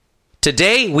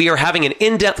Today, we are having an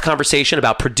in-depth conversation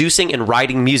about producing and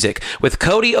writing music with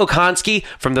Cody Okonski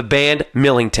from the band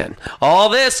Millington. All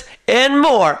this and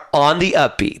more on The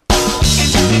Upbeat.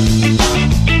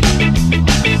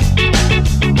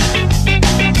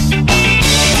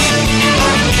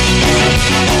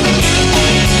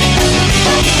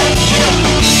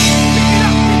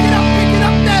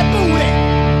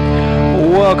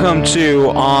 Welcome to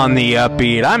On The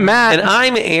Upbeat. I'm Matt. And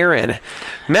I'm Aaron.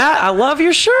 Matt, I love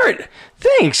your shirt.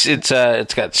 Thanks. It's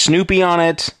got Snoopy on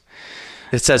it.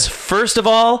 It says, first of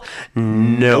all,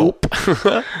 nope.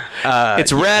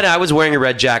 It's red. I was wearing a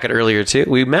red jacket earlier, too.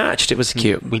 We matched. It was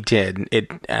cute. We did.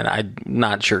 And I'm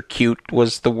not sure cute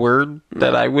was the word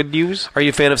that I would use. Are you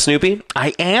a fan of Snoopy?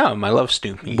 I am. I love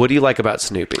Snoopy. What do you like about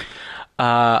Snoopy?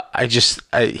 He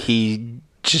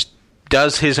just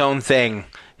does his own thing.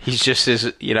 He's just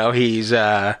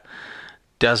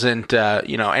doesn't,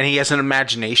 and he has an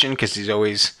imagination because he's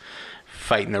always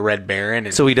fighting the Red Baron.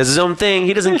 And so he does his own thing.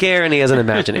 He doesn't care, and he has an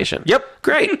imagination. Yep.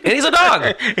 Great. And he's a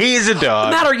dog. He's a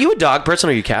dog. Matt, are you a dog person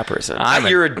or are you a cat person?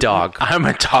 You're a dog. I'm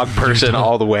a dog person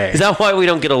all the way. Is that why we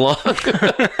don't get along?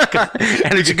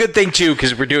 And it's a good thing, too,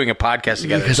 because we're doing a podcast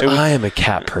together. Because I am a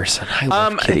cat person. I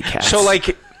love kitty cats.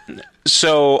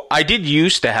 So I did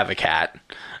used to have a cat,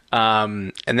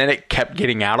 and then it kept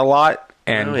getting out a lot.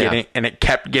 And it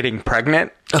kept getting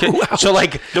pregnant. Oh, wow. So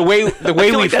the way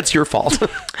like that's your fault.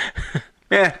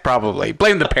 Probably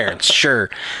blame the parents. Sure,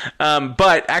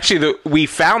 but actually, we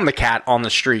found the cat on the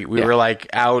street. We were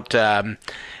out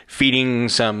feeding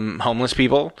some homeless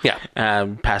people.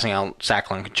 Passing out sack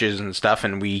lunches and stuff,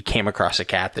 and we came across a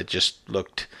cat that just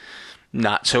looked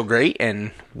not so great,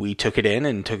 and we took it in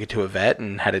and took it to a vet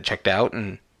and had it checked out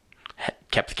and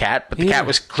kept the cat. But the cat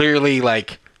was clearly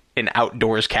an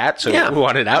outdoors cat, so we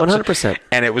wanted out 100%.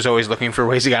 And it was always looking for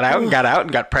ways to get out and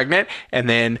got pregnant, and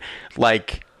then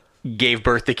gave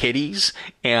birth to kitties,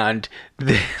 and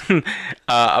then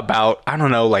about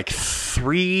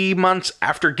 3 months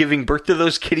after giving birth to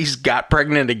those kitties, got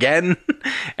pregnant again.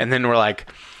 And then we're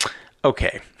like,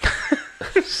 okay.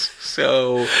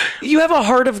 So you have a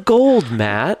heart of gold,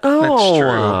 Matt. Oh, that's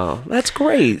true. That's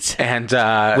great. And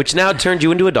which now turned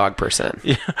you into a dog person.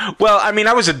 Yeah. Well, I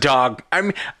was a dog.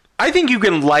 I think you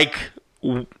can like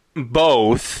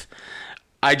both.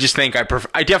 I just think I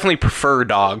definitely prefer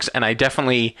dogs, and I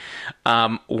definitely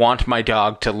want my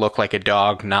dog to look like a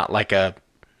dog, not like a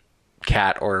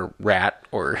cat or rat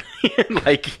or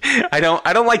I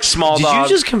don't like small dogs. Did you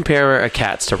just compare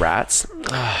cats to rats?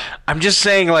 I'm just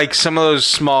saying some of those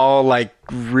small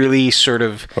really sort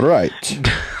of right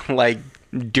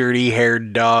dirty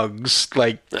haired dogs,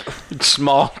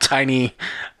 small tiny.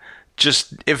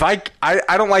 Just if I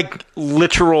don't like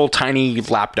literal tiny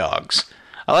lap dogs.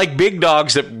 I like big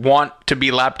dogs that want to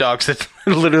be lap dogs that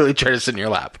literally try to sit in your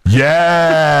lap.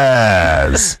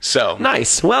 Yes. So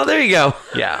nice. Well, there you go.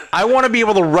 Yeah, I want to be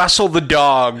able to wrestle the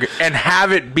dog and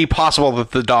have it be possible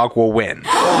that the dog will win.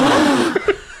 Not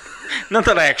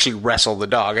that I actually wrestle the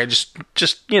dog. I just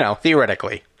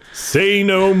theoretically. Say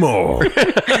no more.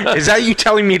 Is that you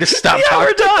telling me to stop talking?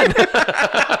 We're done.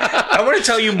 I want to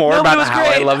tell you more about how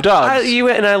I love dogs.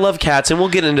 I love cats, and we'll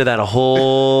get into that a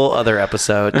whole other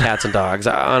episode, cats and dogs.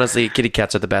 Honestly, kitty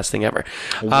cats are the best thing ever.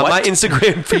 My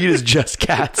Instagram feed is just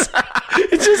cats.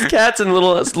 It's just cats and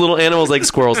little animals like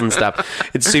squirrels and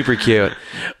stuff. It's super cute.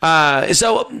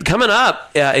 So coming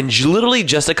up in literally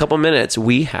just a couple minutes,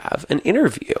 we have an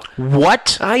interview.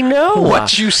 What? I know.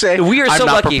 What you say? We are so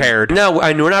not lucky. Prepared. No,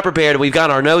 we're not prepared. We've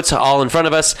got our notes all in front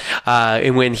of us.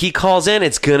 And when he calls in,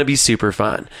 it's going to be super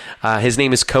fun. His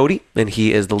name is Cody, and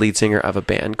he is the lead singer of a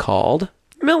band called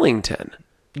Millington.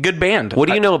 Good band. What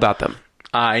do you know about them?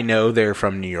 I know they're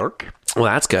from New York. Well,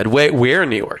 that's good. Where in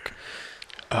New York?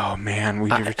 Oh,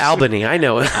 man. Albany. I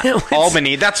know.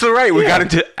 Albany. That's right. We got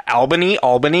into Albany.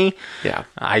 Yeah.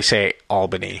 I say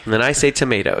Albany. And then I say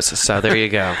tomatoes. So there you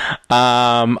go.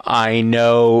 I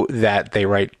know that they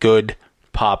write good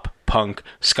pop, punk,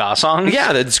 ska songs.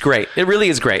 Yeah, that's great. It really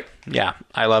is great. Yeah,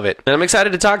 I love it. And I'm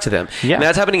excited to talk to them. Yeah. And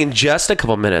that's happening in just a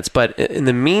couple minutes. But in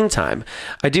the meantime,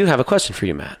 I do have a question for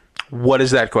you, Matt. What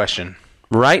is that question?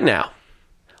 Right now,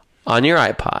 on your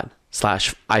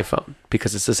iPod/iPhone,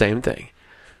 because it's the same thing,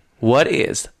 what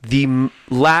is the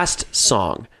last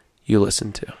song you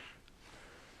listened to?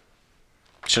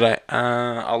 Should I?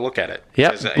 I'll look at it.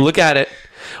 Yep, look at it.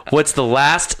 What's the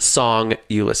last song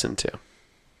you listened to?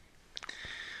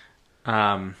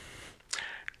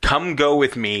 Come Go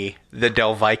With Me, the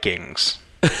Del Vikings.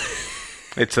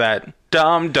 It's that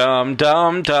dum dum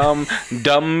dum dum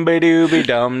dum ba dooby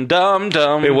dum dum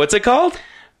dum. Wait, what's it called?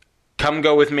 Come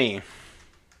Go With Me.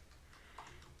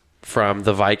 from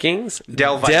the Vikings.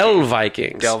 Del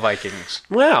Vikings. Del Vikings.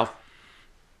 Wow.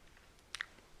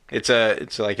 It's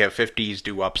like a 50s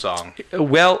doo-wop song.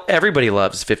 Well, everybody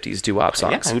loves 50s doo-wop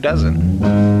songs. Yeah, who doesn't?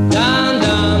 Dum dum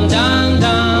dum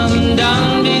dum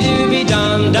dum dee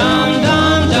dum dum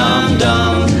dum dum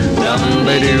dum dum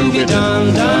dee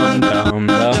dum dum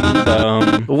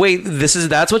dum. Wait,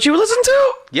 that's what you listened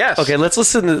to? Yes. Okay, let's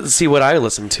listen to see what I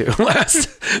listened to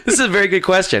last. This is a very good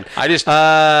question. I just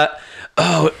I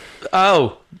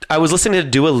was listening to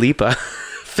Dua Lipa,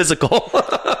 Physical.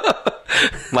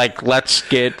 like Let's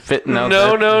Get Fit. No.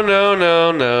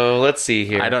 Let's see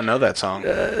here. I don't know that song.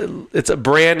 It's a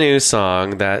brand new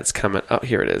song that's coming. Oh,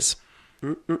 here it is.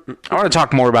 I want to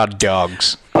talk more about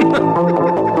dogs. Common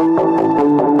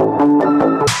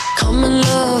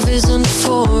love isn't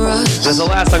for us. That's the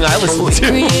last song I listened to.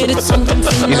 Created something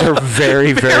from These are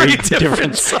very, very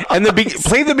different different. And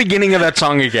play the beginning of that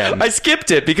song again. I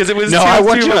skipped it because it was No, too, I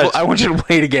want too you. much. I want you to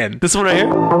play it again. This one right here.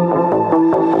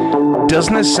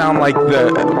 Doesn't this sound like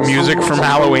the music from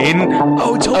Halloween?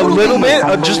 Oh, totally. A little bit.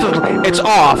 It's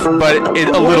off, but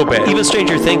a little bit. Even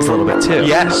Stranger Things a little bit too.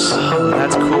 Yes. Oh,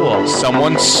 that's cool.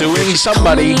 Someone's suing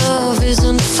somebody. love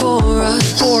isn't for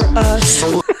us.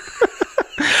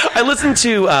 I listened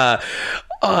to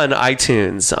on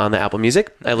iTunes on the Apple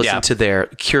Music. I listened to their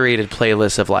curated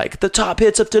playlist of like the top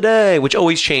hits of today, which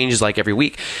always changes like every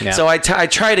week. Yeah. So I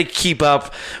try to keep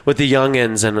up with the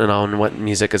youngins and on what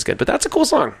music is good. But that's a cool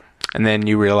song. And then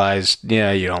you realize,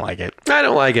 yeah, you don't like it. I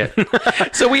don't like it.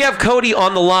 So we have Cody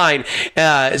on the line.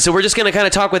 So we're just going to kind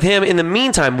of talk with him. In the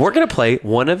meantime, we're going to play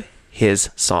one of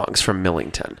his songs from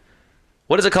Millington.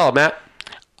 What is it called, Matt?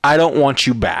 I Don't Want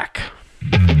You Back.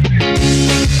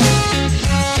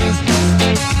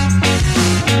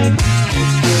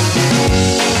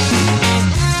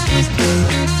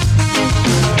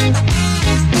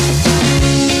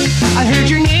 I heard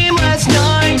your name last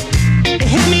night. It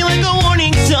hit me like a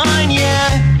warning sign,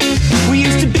 yeah. We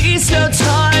used to be so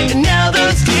tight, and now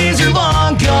those days are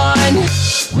long gone.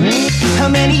 How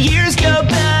many years go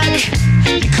back?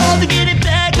 You called to get it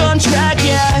back on track,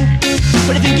 yeah.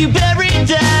 But I think you buried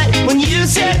that when you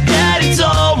said that it's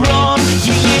all wrong.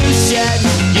 You said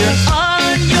you're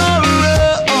on your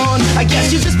own. I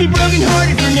guess you'll just be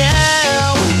brokenhearted for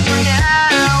now.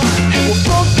 We'll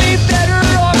both be better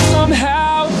off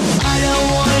somehow. I don't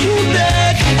want you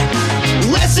back.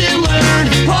 Lesson learned,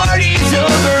 the party's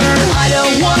over. I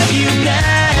don't want you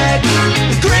back.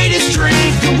 The greatest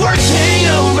drink, the worst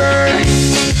hangover.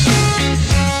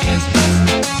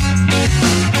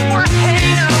 Worst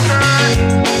hangover.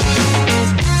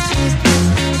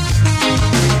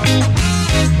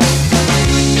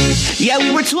 Yeah,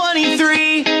 we were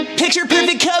 23, picture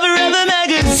perfect cover of a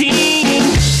magazine.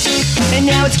 And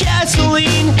now it's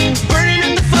gasoline, burning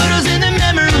up the photos and the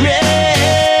memories.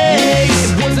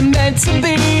 It wasn't meant to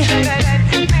be.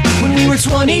 When we were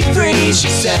 23, she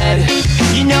said,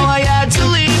 you know I had to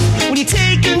leave. When you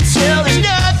take until there's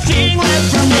nothing left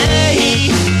for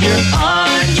me. You're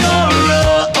on your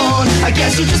own. I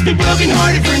guess you'll just be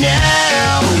brokenhearted for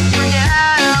now.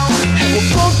 We'll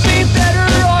both be better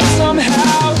off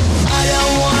somehow. I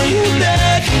don't want you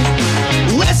back.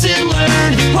 Lesson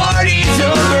learned, the party's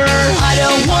over. I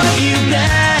don't want you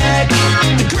back.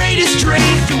 The greatest drink,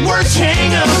 the worst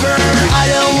hangover. I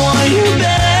don't want you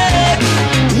back.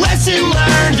 Lesson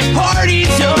learned, the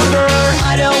party's over.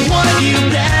 I don't want you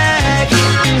back.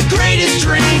 The greatest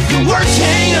drink, the worst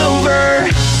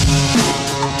hangover.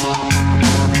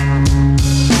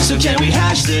 So can we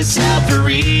hash this out for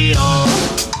real?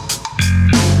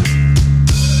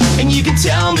 And you can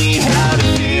tell me how to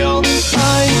feel.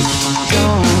 I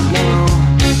don't know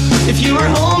if you were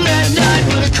home that night,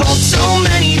 but I called so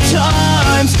many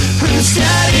times. Heard the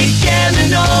static and the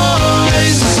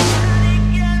noise.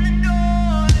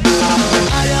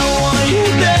 I don't want you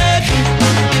back.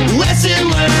 Lesson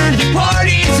learned, the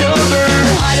party's over.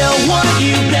 I don't want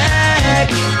you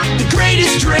back. The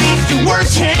greatest drink, the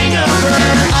worst hangover.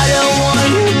 I don't want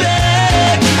you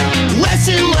back.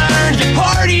 Lesson learned, the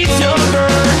party's over.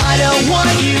 I don't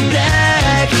want you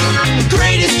back. The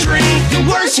greatest drink, the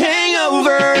worst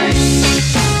hangover.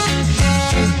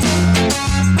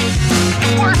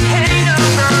 Worst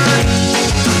hangover.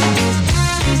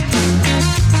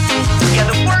 Yeah,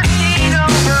 the worst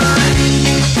hangover.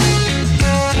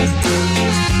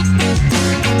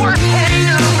 The worst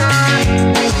hangover.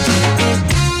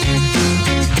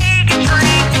 Take a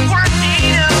drink, the worst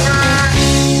hangover.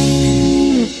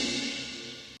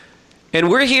 And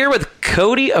we're here with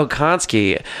Cody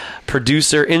Okonski,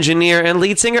 producer, engineer, and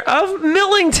lead singer of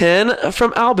Millington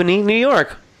from Albany, New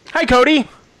York. Hi, Cody.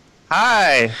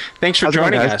 Hi. Thanks for How's it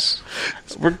going, joining guys?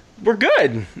 us. We're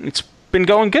good. It's been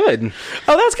going good.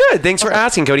 Oh, that's good. Thanks for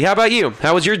asking, Cody. How about you?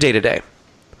 How was your day today?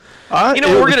 It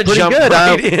We're was going to pretty jump good.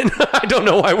 right in. I don't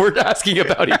know why we're asking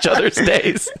about each other's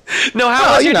days. No,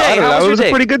 how was your day? I don't know. How was It your was day?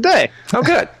 a pretty good day. Oh,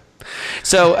 good.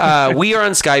 So we are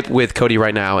on Skype with Cody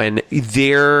right now, and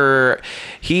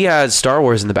he has Star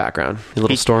Wars in the background. A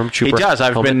little stormtrooper. He does.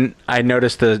 helmet. I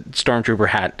noticed the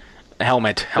stormtrooper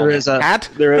helmet. There is a hat.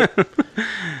 There is,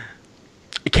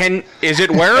 Is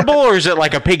it wearable or is it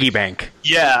like a piggy bank?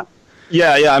 yeah.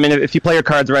 I mean, if you play your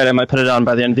cards right, I might put it on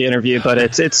by the end of the interview. But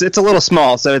it's a little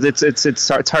small, so it's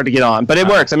hard to get on. But it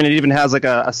works. I mean, it even has like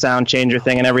a sound changer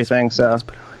thing and everything. So,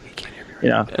 you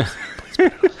know.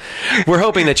 We're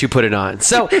hoping that you put it on.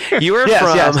 So you are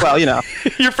from. Yes. Well, you know,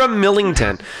 You're from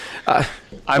Millington.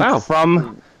 I'm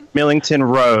from Millington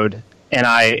Road,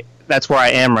 and that's where I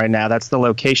am right now. That's the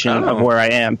location of where I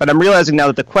am. But I'm realizing now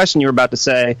that the question you were about to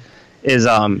say is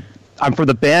I'm from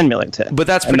the band Millington. But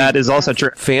that's and that is also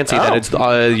true. fancy that it's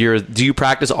do you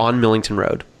practice on Millington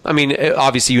Road? I mean,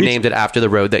 obviously you named it after the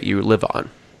road that you live on.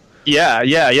 Yeah.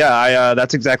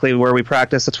 That's exactly where we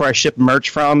practice. That's where I ship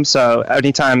merch from. So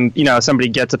anytime somebody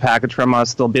gets a package from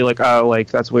us, they'll be like, "Oh,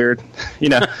 like that's weird,"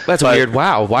 That's weird.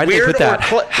 Wow, why did they put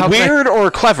that? Weird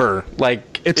or clever?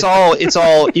 Like It's all it's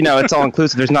all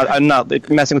inclusive. I'm not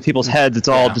messing with people's heads. It's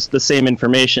all just the same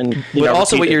information. But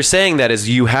also, what you're saying that is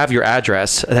you have your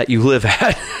address that you live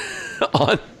at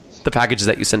on the packages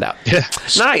that you send out. Yeah.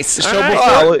 Nice. So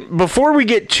All right. before we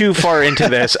get too far into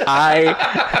this,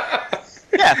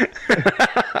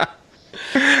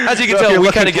 As you can tell,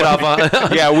 we kind of get off on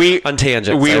on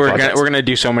tangents. We're gonna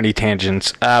do so many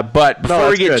tangents. But before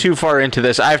we get too far into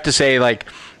this, I have to say, like,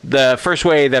 the first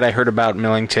way that I heard about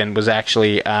Millington was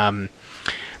actually from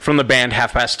the band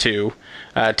Half Past Two.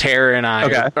 Tara and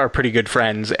I are pretty good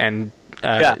friends, and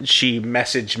she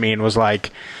messaged me and was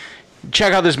like,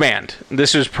 check out this band.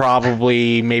 This was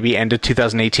probably maybe end of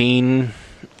 2018,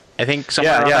 I think,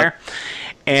 somewhere around there.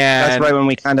 And that's right when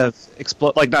we kind of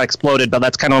not exploded, but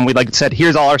that's kind of when we said,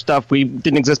 here's all our stuff. We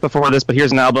didn't exist before this, but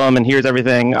here's an album and here's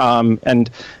everything. And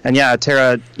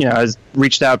Tara, has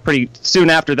reached out pretty soon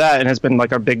after that and has been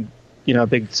like our big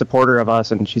supporter of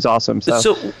us, and she's awesome.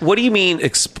 So what do you mean?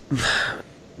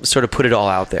 Sort of put it all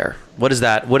out there. What does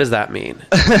that mean?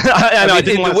 I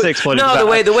didn't want to say exploded. No,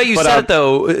 the way you said it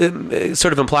though, it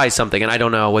sort of implies something, and I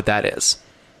don't know what that is.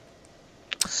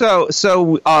 So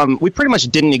we pretty much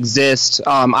didn't exist.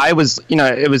 I was,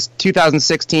 it was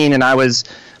 2016, and I was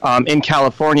in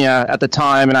California at the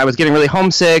time, and I was getting really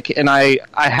homesick, and I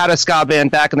had a ska band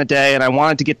back in the day, and I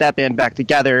wanted to get that band back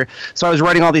together. So I was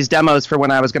writing all these demos for when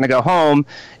I was going to go home,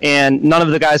 and none of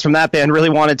the guys from that band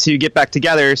really wanted to get back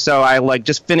together. So I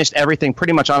just finished everything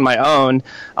pretty much on my own,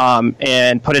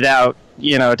 and put it out,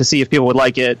 to see if people would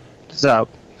like it. So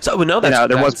no,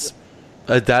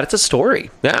 that's a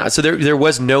story. Yeah. So there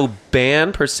was no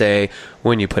band per se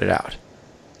when you put it out.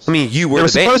 I mean, you were It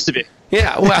was the band. supposed to be.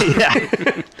 Yeah. Well.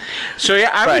 Yeah. So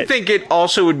I would think it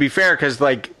also would be fair because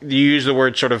you use the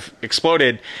word sort of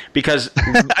exploded because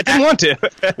I didn't want to.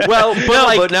 Well,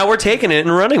 but now we're taking it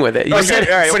and running with it. You said,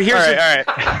 all right. But here's all right.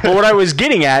 But what I was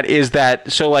getting at is that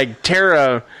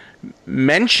Tara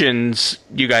mentions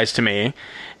you guys to me.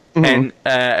 Mm-hmm.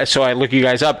 And so I look you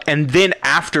guys up, and then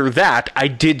after that, I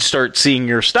did start seeing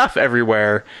your stuff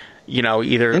everywhere.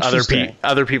 Either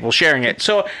other people sharing it.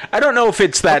 So I don't know if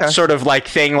it's that sort of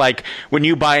thing, like when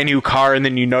you buy a new car and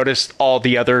then you notice all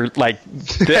the other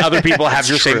the other people have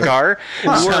your same car.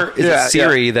 Or is it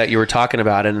Siri that you were talking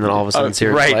about, and then all of a sudden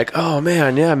Siri's like, "Oh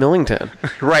man, yeah, Millington,"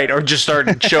 right? Or just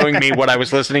started showing me what I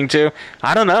was listening to.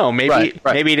 I don't know. Maybe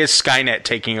maybe it is Skynet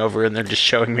taking over, and they're just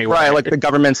showing me. What the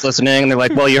government's listening, and they're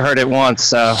like, "Well, you heard it once,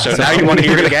 so now you want to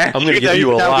hear it again." I'm going to give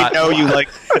you a lot. We know you like.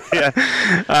 Yeah.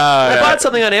 I bought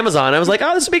something on Amazon. I was like,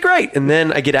 "Oh, this would be great," and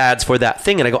then I get ads for that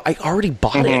thing, and I go, "I already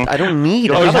bought it. I don't need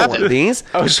another one of these."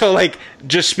 Oh, so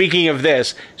just speaking of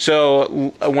this,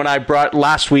 so when I brought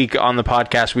last week on the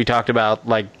podcast, we talked about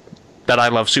that I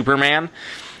love Superman.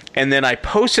 And then I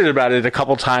posted about it a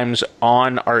couple times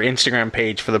on our Instagram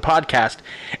page for the podcast,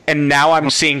 and now I'm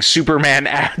seeing Superman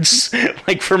ads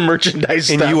for merchandise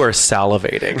and stuff. You are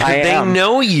salivating. They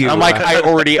know you. I'm like, I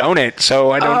already own it,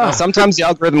 so I don't know. Sometimes the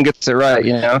algorithm gets it right,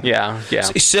 Yeah.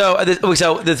 So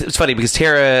it's funny because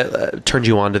Tara turned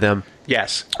you on to them.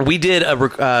 Yes, we did a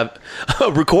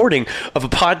recording of a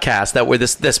podcast that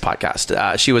this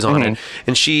podcast. She was on it,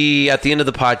 and she at the end of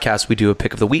the podcast we do a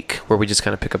pick of the week where we just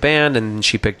kind of pick a band, and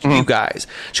she picked you guys.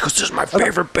 She goes, "This is my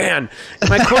favorite band."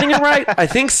 Am I quoting it right? I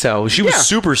think so. She was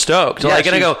super stoked. And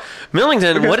I go,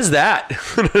 "Millington, what is that?"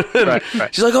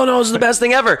 She's like, "Oh no, this is the best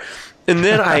thing ever." And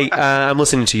then I'm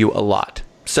listening to you a lot.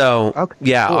 So cool.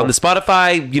 on the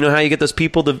Spotify, you know how you get those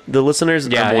people, the listeners.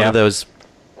 I'm one of those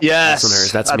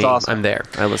listeners. That's me. Awesome. I'm there.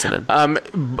 I listen in.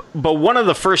 But one of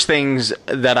the first things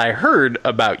that I heard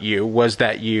about you was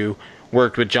that you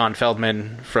worked with John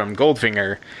Feldman from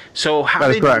Goldfinger. So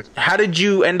how did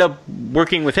you end up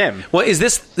working with him? Well, is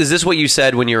this what you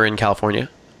said when you were in California?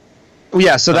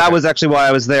 Yeah, so that was actually why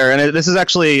I was there, and this is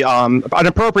actually an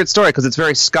appropriate story because it's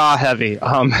very ska heavy.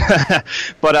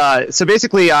 But so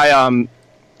basically,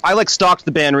 I like stalked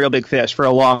the band Real Big Fish for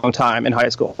a long time in high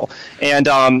school, and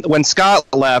when Scott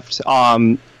left,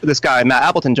 this guy Matt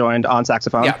Appleton joined on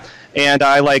saxophone. Yeah. And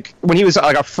I when he was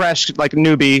like a fresh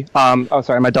newbie. Oh,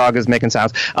 sorry, my dog is making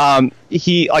sounds. I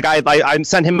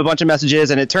sent him a bunch of messages,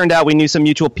 and it turned out we knew some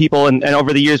mutual people, and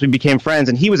over the years we became friends.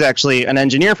 And he was actually an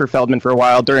engineer for Feldman for a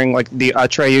while during the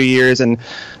Treyu years, and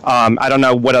I don't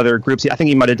know what other groups. I think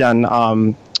he might have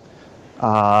done.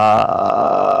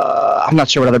 I'm not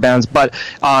sure what other bands, but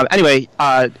anyway,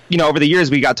 over the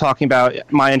years we got talking about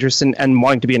my interest in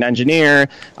wanting to be an engineer,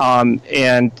 and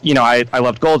I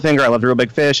loved Goldfinger, I loved Real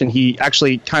Big Fish, and he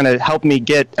actually kind of helped me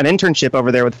get an internship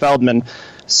over there with Feldman.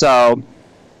 So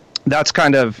that's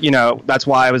kind of that's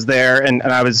why I was there, and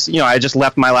I was I just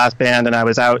left my last band and I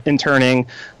was out interning,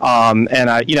 and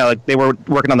I they were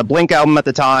working on the Blink album at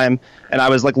the time, and I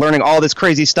was learning all this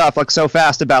crazy stuff so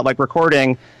fast about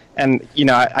recording. And,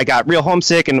 I got real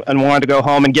homesick and wanted to go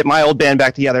home and get my old band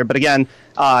back together. But again,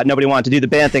 nobody wanted to do the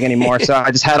band thing anymore. So I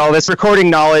just had all this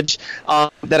recording knowledge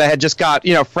that I had just got,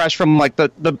 fresh from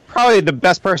the probably the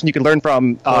best person you could learn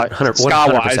from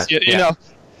ska-wise,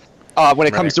 when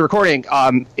it comes to recording.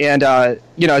 So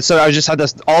I just had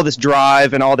all this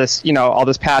drive and all this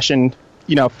passion,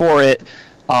 for it.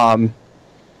 And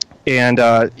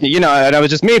I was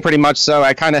just me pretty much. So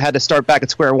I kind of had to start back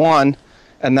at square one.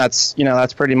 And that's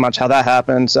pretty much how that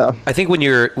happened. So I think when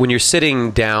you're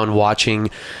sitting down watching,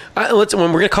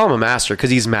 when we're gonna call him a master because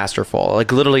he's masterful.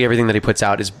 Literally everything that he puts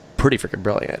out is pretty freaking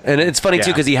brilliant. And it's funny too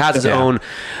because he has his own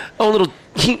little.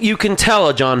 You can tell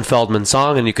a John Feldman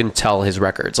song and you can tell his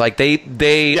records.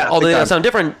 They although they sound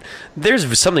different,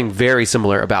 there's something very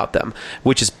similar about them,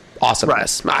 which is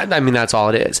awesomeness. Right. I mean, that's all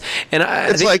it is. And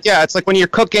it's like when you're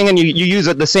cooking and you use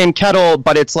the same kettle,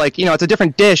 but it's it's a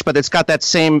different dish, but it's got that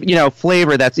same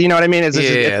flavor. That's what I mean. It's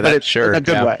in a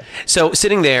good way. So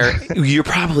sitting there, you're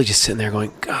probably just sitting there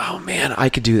going, "Oh man, I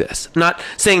could do this." I'm not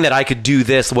saying that I could do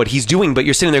this, what he's doing, but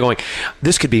you're sitting there going,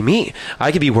 "This could be me.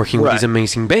 I could be working with these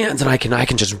amazing bands, and I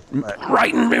can just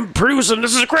write and produce, and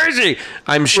this is crazy."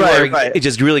 I'm sure it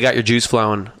just really got your juice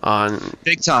flowing on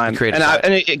big time,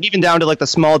 and even down to the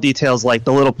small details, like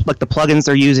the little the plugins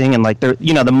they're using, and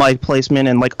the mic placement,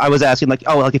 and I was asking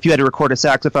if you had to record a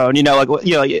saxophone,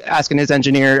 asking his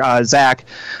engineer Zach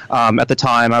at the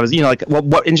time. I was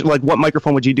what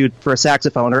microphone would you do for a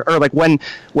saxophone, or when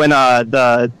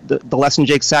the Les and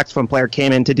Jake saxophone player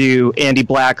came in to do Andy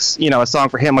Black's a song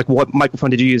for him, what microphone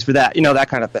did you use for that, that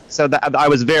kind of thing. So that I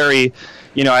was very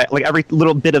every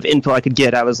little bit of info I could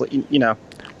get, I was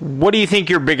What do you think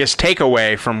your biggest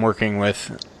takeaway from working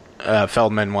with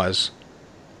Feldman was?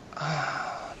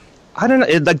 I don't know.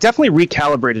 It definitely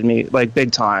recalibrated me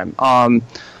big time.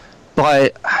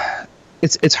 But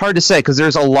it's hard to say because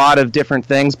there's a lot of different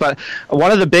things. But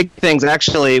one of the big things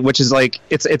actually, which is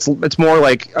it's more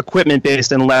equipment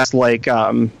based and less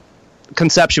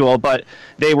conceptual. But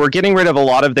they were getting rid of a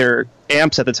lot of their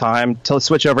amps at the time to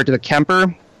switch over to the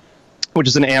Kemper, which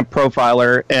is an amp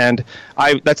profiler, and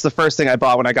that's the first thing I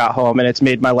bought when I got home, and it's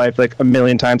made my life a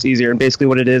million times easier. And basically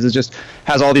what it is just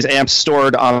has all these amps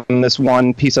stored on this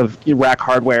one piece of rack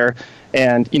hardware,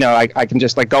 and I can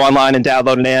just go online and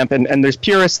download an amp, and there's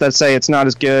purists that say it's not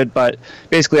as good, but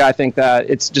basically I think that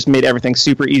it's just made everything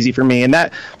super easy for me. And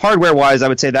that hardware wise, I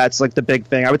would say that's the big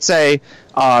thing. I would say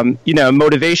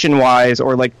motivation wise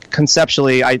or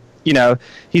conceptually,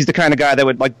 he's the kind of guy that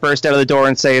would burst out of the door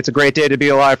and say it's a great day to be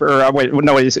alive. Or I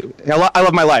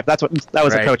love my life. That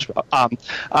was a coach. I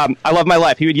love my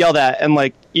life. He would yell that, and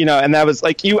and that was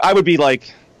I would be I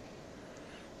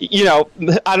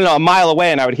don't know, a mile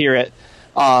away, and I would hear it.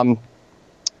 That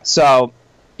was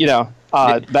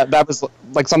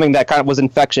something that kind of was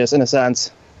infectious in a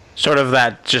sense. Sort of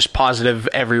that just positive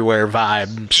everywhere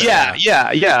vibe. Yeah.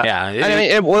 I mean,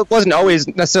 it wasn't always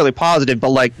necessarily positive, but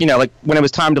when it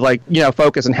was time to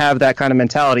focus and have that kind of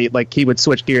mentality, he would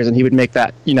switch gears and he would make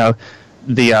that the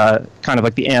kind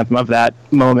of the anthem of that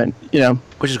moment,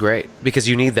 Which is great because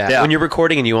you need that when you're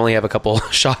recording and you only have a couple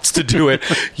shots to do it.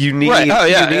 You need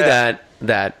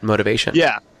that motivation.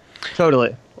 Yeah,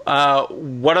 totally.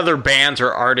 What other bands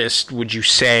or artists would you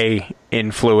say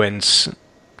influence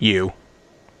you?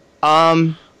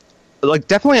 like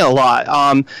definitely a lot.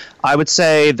 I would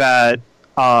say that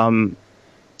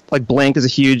like Blink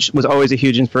was always a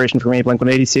huge inspiration for me.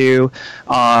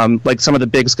 Blink-182, like some of the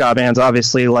big ska bands,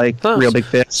 obviously, like Real Big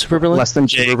Fish, Less Than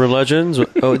Jake. Suburban Legends.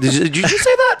 Oh, did you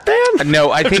say that, Dan?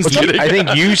 No, I think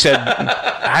you said.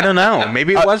 I don't know.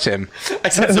 Maybe it was him. I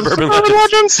said Suburban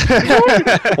Legends.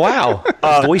 Wow,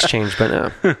 voice changed, but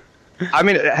no. I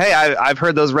mean, hey, I've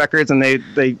heard those records, and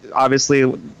they obviously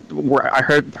were. I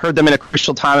heard them in a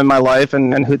crucial time in my life,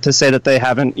 and who to say that they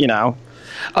haven't,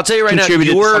 I'll tell you right now,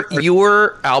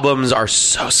 your albums are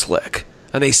so slick,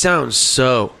 and they sound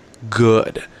so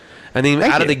good. I mean,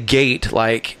 out of the gate,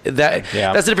 like that.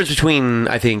 Yeah. That's the difference between,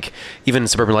 I think, even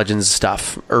Suburban Legends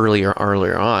stuff earlier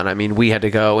on. I mean, we had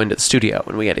to go into the studio,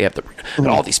 and we had to have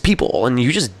all these people, and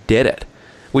you just did it,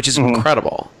 which is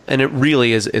incredible, and it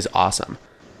really is awesome.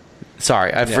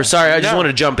 Sorry, I just wanted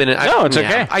to jump in. No, it's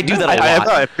okay. I do that a lot.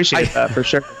 I appreciate that for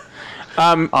sure.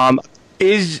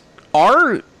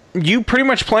 Are you pretty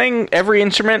much playing every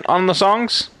instrument on the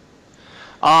songs?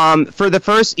 For the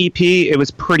first EP, it was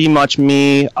pretty much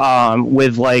me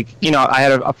with I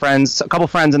had a couple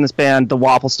friends in this band, the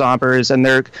Waffle Stompers, and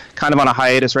they're kind of on a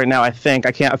hiatus right now, I think.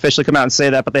 I can't officially come out and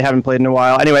say that, but they haven't played in a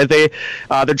while. Anyway,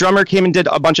 the drummer came and did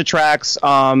a bunch of tracks.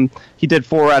 He did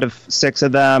 4 out of 6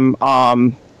 of them.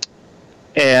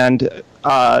 And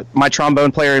my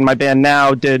trombone player in my band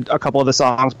now did a couple of the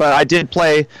songs, but I did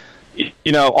play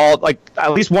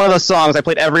at least one of those songs. I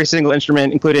played every single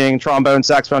instrument, including trombone,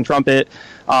 saxophone, trumpet.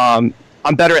 I'm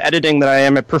better at editing than I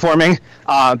am at performing,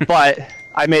 but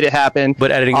I made it happen.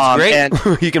 But editing is great.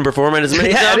 And you can perform it as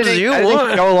many times as you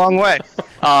want. Go a long way.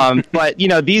 But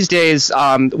these days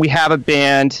we have a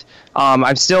band.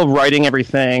 I'm still writing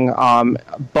everything,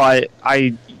 but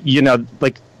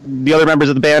the other members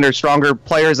of the band are stronger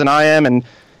players than I am, and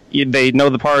they know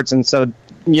the parts, and so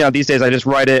these days I just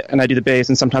write it, and I do the bass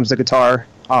and sometimes the guitar,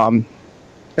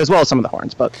 as well as some of the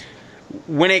horns. But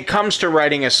when it comes to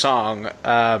writing a song,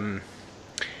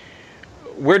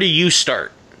 where do you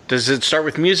start? Does it start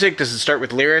with music? Does it start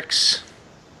with lyrics?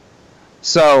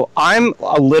 So I'm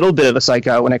a little bit of a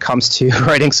psycho when it comes to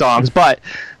writing songs, but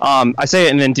I say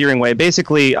it in an endearing way.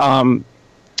 Basically,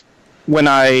 when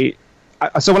I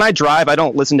drive, I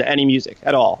don't listen to any music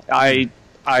at all. I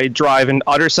drive in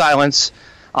utter silence,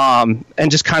 and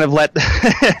just kind of let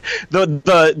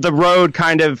the road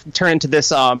kind of turn into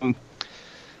this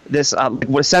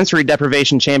sensory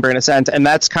deprivation chamber in a sense, and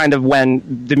that's kind of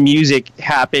when the music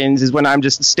happens. Is when I'm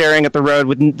just staring at the road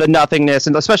with the nothingness,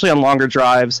 and especially on longer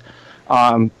drives,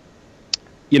 and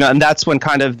that's when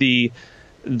kind of the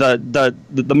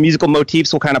musical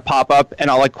motifs will kind of pop up,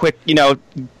 and I'll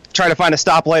try to find a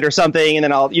stoplight or something, and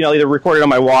then I'll either record it on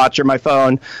my watch or my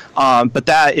phone. But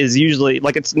that is usually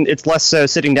it's less so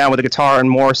sitting down with a guitar and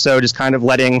more so just kind of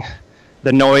letting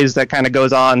the noise that kind of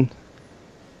goes on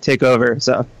take over.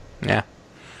 So yeah,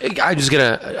 I'm just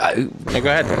gonna go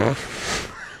ahead.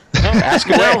 Ask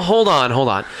away. No, hold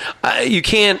on. You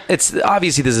can't. It's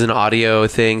obviously this is an audio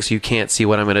thing, so you can't see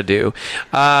what I'm gonna do.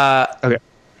 Okay.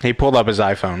 He pulled up his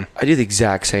iPhone. I do the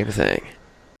exact same thing.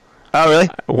 Oh, really?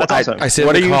 That's awesome. I sit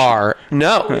in the car.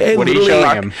 No. What are you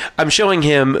showing him? I'm showing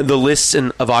him the lists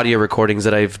of audio recordings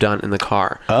that I've done in the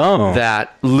car. Oh.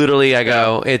 That literally I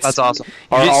go, that's awesome.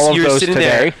 Are all of those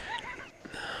today?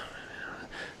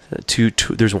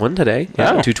 There's one today.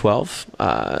 Yeah, 212.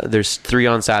 There's 3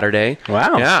 on Saturday.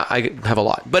 Wow. Yeah, I have a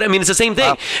lot. But I mean, it's the same thing.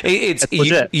 Wow. It's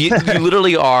legit. You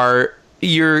literally are.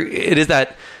 It is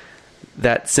that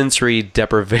sensory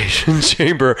deprivation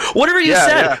chamber. Whatever you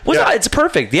said. It's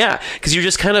perfect. Yeah, because you're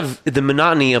just kind of the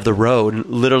monotony of the road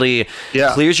literally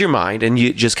clears your mind, and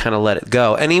you just kind of let it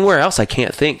go. Anywhere else, I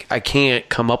can't think. I can't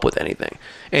come up with anything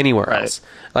anywhere else.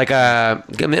 Like so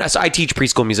I teach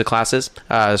preschool music classes,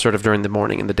 sort of during the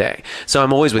morning and the day. So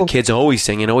I'm always with kids, always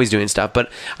singing, always doing stuff.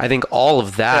 But I think all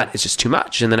of that is just too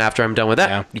much. And then after I'm done with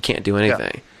that, you can't do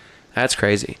anything. Yeah. That's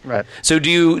crazy. Right. So do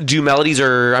you melodies,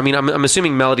 or I mean, I'm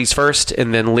assuming melodies first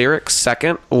and then lyrics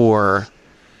second, or?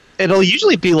 It'll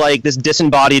usually be like this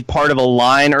disembodied part of a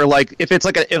line, or like if it's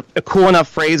like a cool enough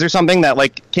phrase or something that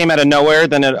like came out of nowhere,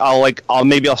 then I'll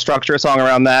structure a song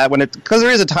around that. Because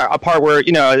there is a part where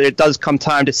it does come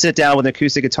time to sit down with an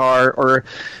acoustic guitar or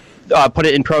put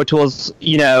it in Pro Tools,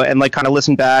 and like kind of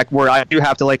listen back, where I do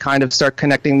have to like kind of start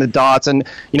connecting the dots. And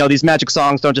these magic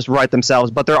songs don't just write themselves,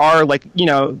 but there are like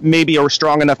maybe a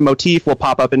strong enough motif will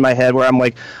pop up in my head where I'm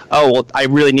like, oh well, I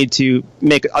really need to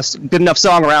make a good enough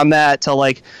song around that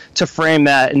to frame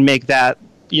that and make that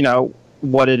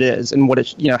what it is and what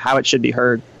it how it should be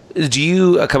heard. Do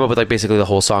you come up with like basically the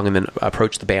whole song and then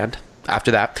approach the band?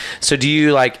 after that. So do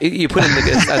you like you put in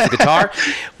as the guitar,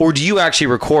 or do you actually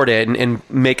record it and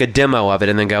make a demo of it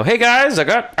and then go, hey guys, I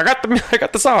got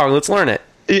the song, let's learn it?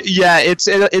 Yeah,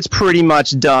 it's pretty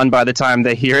much done by the time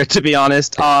they hear it, to be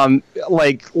honest. I'll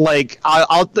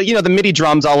the MIDI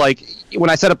drums, I'll like when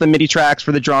I set up the MIDI tracks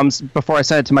for the drums before I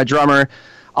send it to my drummer,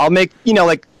 I'll make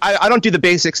I don't do the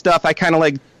basic stuff. I kind of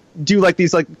like do like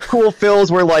these like cool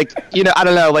fills where like I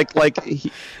don't know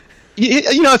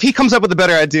if he comes up with a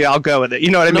better idea, I'll go with it.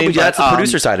 You know what I mean? But that's the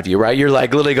producer side of you, right? You're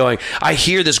like literally going, I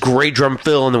hear this great drum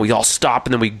fill, and then we all stop,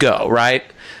 and then we go, right?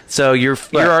 So you're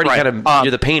already kind of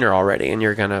you're the painter already, and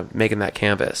you're kind of making that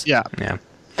canvas. Yeah.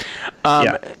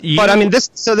 But I mean, this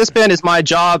band is my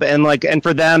job, and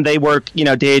for them, they work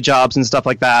day jobs and stuff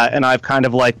like that, and I've kind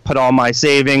of like put all my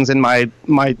savings and my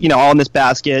all in this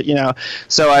basket,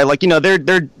 So I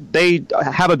they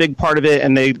have a big part of it,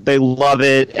 and they love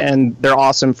it, and they're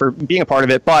awesome for being a part of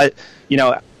it. But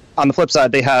on the flip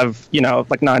side, they have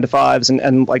like 9 to 5s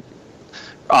and like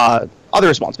other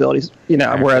responsibilities,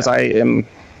 whereas I am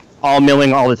all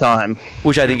milling all the time.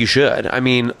 Which I think you should. I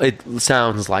mean, it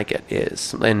sounds like it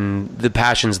is, and the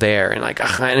passion's there, and like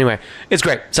anyway, it's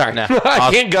great. Sorry, I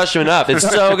can't gush enough. It's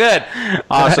so good.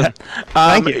 Awesome.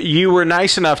 Thank you. You were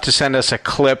nice enough to send us a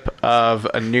clip of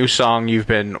a new song you've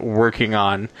been working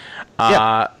on.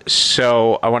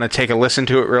 So I want to take a listen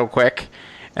to it real quick,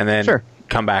 and then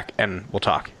come back and we'll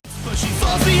talk. But she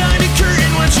falls behind a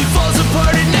curtain when she falls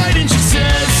apart at night, and she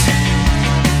says,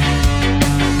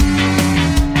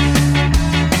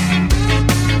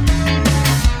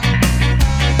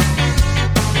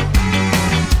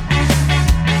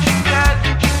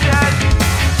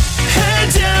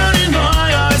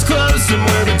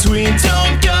 somewhere between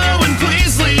don't go and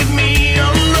please leave me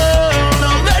alone.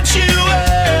 I'll let you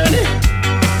in,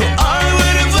 but I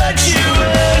would have let you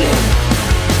in.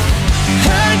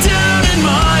 Head down and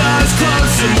my eyes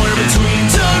closed, somewhere between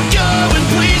don't go and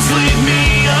please leave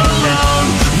me alone.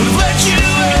 Would let you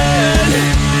in,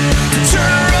 to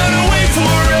turn around and wait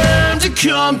for him to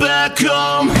come back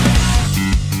home.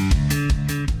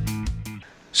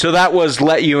 So that was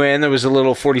Let You In. There was a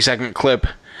little 40-second clip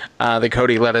that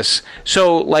Cody let us.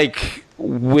 So, like,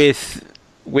 with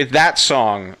that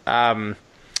song, how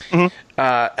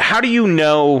do you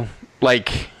know,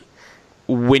 like,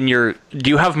 when do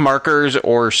you have markers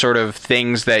or sort of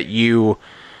things that you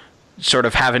sort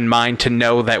of have in mind to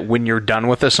know that when you're done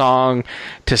with a song,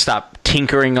 to stop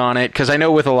tinkering on it? Because I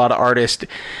know with a lot of artists,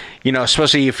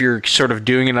 especially if you're sort of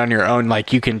doing it on your own,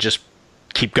 like, you can just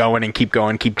keep going and keep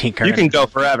tinkering. You can go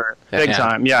forever, big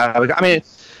time. Yeah, I mean,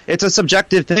 it's a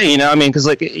subjective thing, because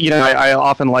I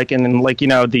often liken and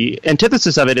the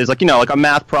antithesis of it is like a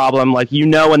math problem, like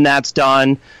when that's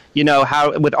done,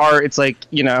 how with art it's like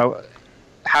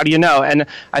how do you know? And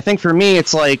I think for me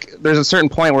it's like there's a certain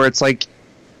point where it's like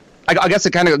I guess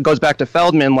it kind of goes back to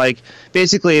Feldman. Like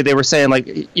basically they were saying like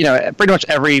pretty much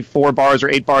every 4 bars or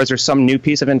 8 bars there's some new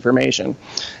piece of information,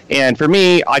 and for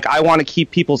me like I want to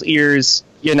keep people's ears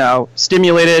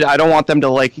stimulated. I don't want them to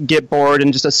like get bored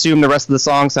and just assume the rest of the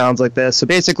song sounds like this. So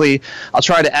basically I'll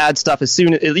try to add stuff as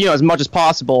soon as much as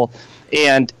possible,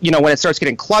 and when it starts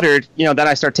getting cluttered, then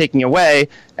I start taking away,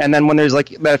 and then when there's like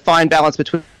that fine balance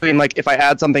between like if I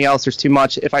add something else there's too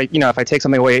much, if I take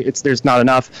something away there's not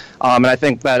enough, and I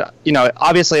think that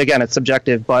obviously again it's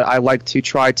subjective, but I like to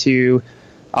try to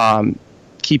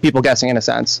keep people guessing in a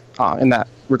sense in that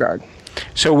regard.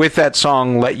 So with that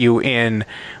song, Let You In,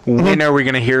 when are we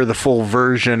going to hear the full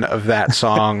version of that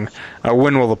song?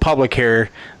 When will the public hear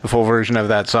the full version of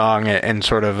that song, and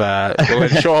sort of will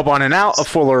it show up on a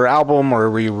fuller album, or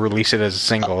will we release it as a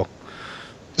single?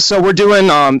 So we're doing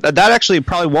that actually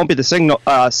probably won't be the single.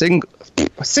 The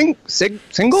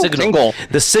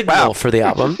signal for the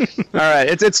album. All right,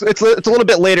 it's a little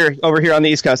bit later over here on the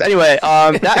East Coast. Anyway,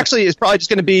 that actually is probably just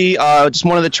going to be just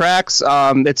one of the tracks.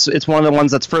 It's one of the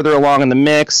ones that's further along in the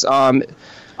mix.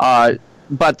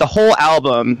 But the whole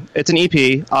album, it's an EP.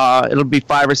 It'll be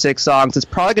 5 or 6 songs. It's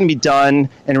probably going to be done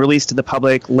and released to the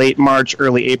public late March,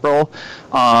 early April.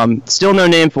 Still no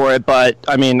name for it, but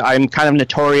I mean, I'm kind of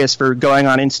notorious for going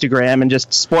on Instagram and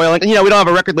just spoiling. We don't have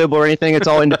a record label or anything. It's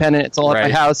all independent. It's all at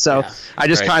my house. So I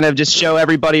just kind of just show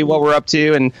everybody what we're up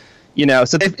to, and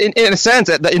so they've, in a sense,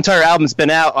 the entire album's been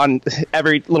out on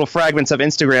every little fragments of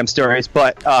Instagram stories,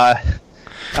 but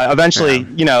eventually,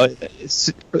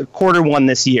 quarter 1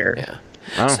 this year. Yeah.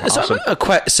 Oh, awesome.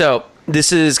 So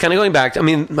this is kind of going back. I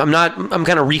mean, I'm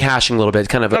kind of rehashing a little bit,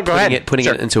 kind of putting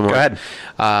it into a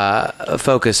more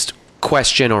focused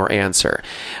question or answer.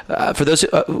 For those,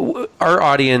 our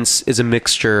audience is a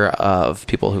mixture of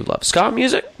people who love ska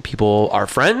music, people, our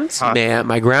friends,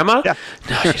 my grandma. Yeah.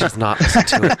 No, she does not listen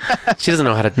to it. She doesn't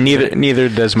know how to. Neither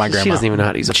does my grandma. She doesn't even know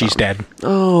how to use a phone. She's dead.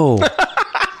 Oh.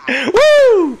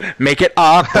 Woo! Make it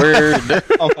awkward.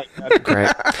 Oh my God. Great.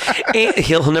 And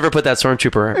he'll never put that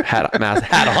stormtrooper hat on.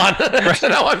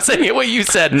 No, I'm saying it what you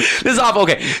said. This is awful.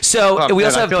 Okay, so we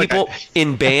also have people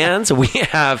in bands. We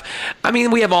have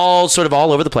all sort of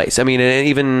all over the place. I mean,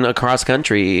 even across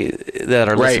country that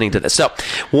are listening to this. So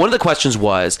one of the questions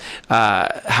was,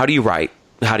 how do you write?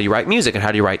 How do you write music, and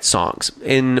how do you write songs?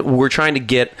 And we're trying to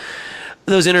get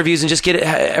those interviews and just get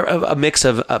a mix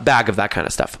of a bag of that kind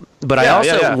of stuff. But I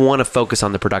also want to focus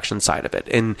on the production side of it.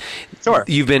 And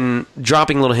you've been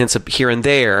dropping little hints of here and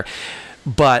there,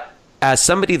 but as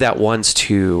somebody that wants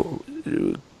to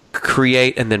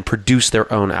create and then produce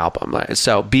their own album,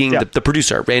 so being the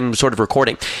producer and sort of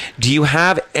recording, do you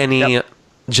have any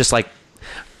just like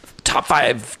top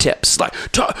 5 tips, like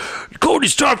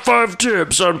Cody's top 5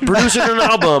 tips on producing an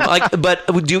album,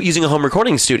 but using a home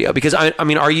recording studio? Because I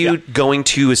mean, are you going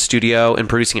to a studio and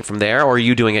producing it from there, or are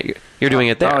you doing it? You're doing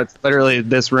it there. No, it's literally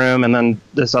this room and then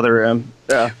this other room.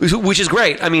 Yeah, which is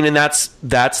great. I mean, and that's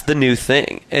the new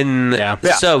thing. And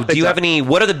so, do you have any?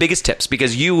 What are the biggest tips?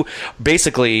 Because you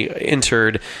basically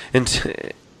entered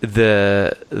into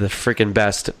the freaking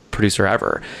best producer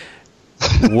ever.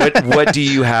 What do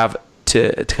you have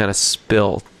to kind of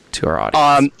spill to our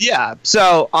audience?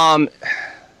 So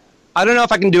I don't know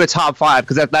if I can do a top 5,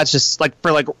 because that's just like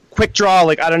for like quick draw.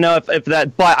 Like I don't know if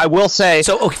that, but I will say.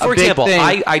 So for example,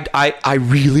 I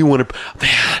really want to.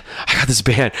 Man, I got this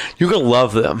band. You're gonna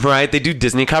love them, right? They do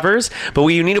Disney covers, but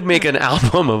we need to make an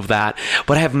album of that.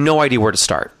 But I have no idea where to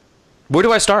start. Where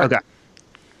do I start? Okay.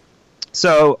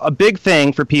 So a big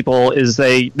thing for people is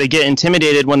they get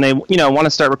intimidated when they want to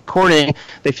start recording.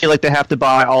 They feel like they have to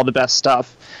buy all the best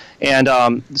stuff. And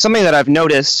something that I've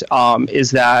noticed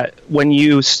is that when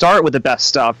you start with the best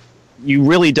stuff, you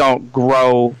really don't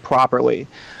grow properly.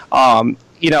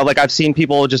 Like I've seen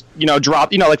people just,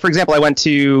 drop, like for example, I went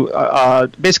to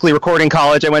basically recording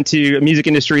college. I went to a music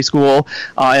industry school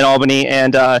in Albany,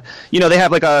 and, they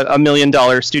have like a $1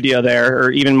 million studio there,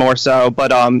 or even more so.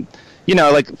 But,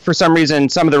 like for some reason,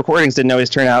 some of the recordings didn't always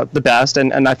turn out the best.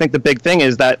 And I think the big thing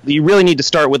is that you really need to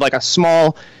start with like a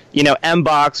small,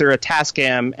 M-Box or a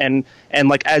Tascam. And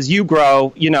like as you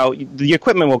grow, the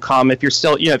equipment will come if you're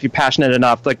still, if you're passionate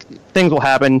enough, like things will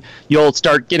happen. You'll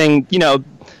start getting,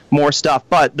 more stuff.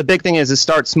 But the big thing is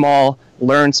start small,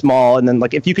 learn small. And then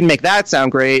like if you can make that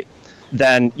sound great,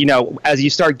 then, as you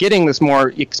start getting this more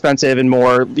expensive and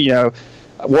more,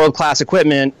 world-class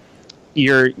equipment,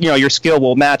 your skill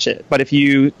will match it. But if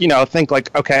you think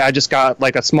like, okay, I just got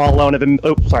like a small loan of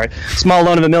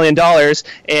 $1 million,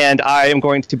 and I am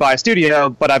going to buy a studio,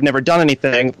 but I've never done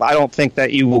anything, I don't think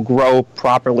that you will grow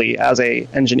properly as a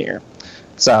engineer.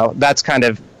 So that's kind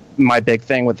of my big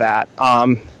thing with that.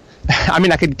 I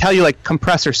mean, I could tell you like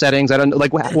compressor settings. I don't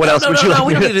like what else would you like? No,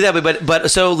 we don't need to do that. But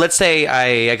so let's say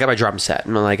I got my drum set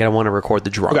and I want to record the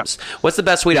drums. Okay. What's the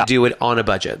best way to do it on a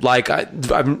budget? Like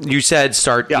you said,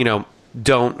 start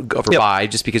don't overbuy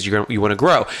just because you want to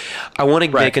grow. I want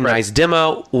to make a nice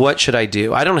demo. What should I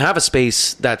do? I don't have a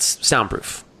space that's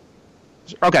soundproof.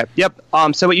 Okay. Yep.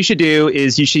 So what you should do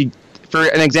is for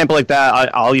an example like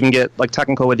that, I'll even get like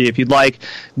technical with you if you'd like.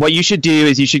 What you should do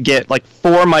is you should get like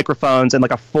 4 microphones and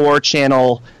like a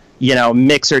 4-channel,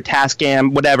 mixer,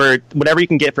 Tascam, whatever you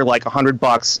can get for like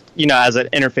 $100, as an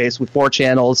interface with 4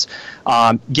 channels.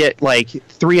 Get like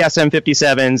 3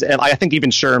 SM57s, and I think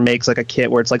even Shure makes like a kit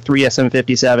where it's like 3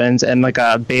 SM57s and like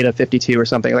a Beta 52 or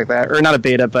something like that, or not a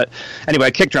Beta, but anyway,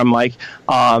 a kick drum mic.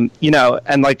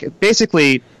 And like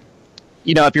basically,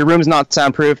 if your room's not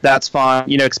soundproof, that's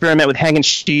fine. Experiment with hanging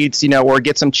sheets, or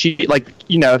get some cheap,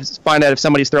 find out if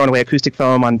somebody's throwing away acoustic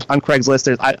foam on Craigslist.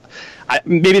 There's,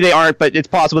 maybe they aren't, but it's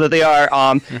possible that they are.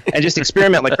 And just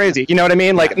experiment like crazy. You know what I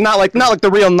mean? Like not like the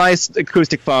real nice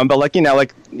acoustic foam, but like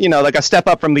a step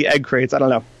up from the egg crates. I don't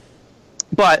know,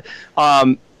 but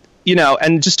and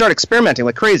just start experimenting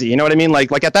like crazy. You know what I mean?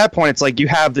 Like at that point, it's like you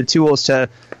have the tools to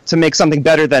make something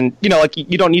better than like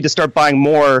you don't need to start buying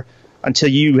more until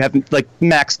you have like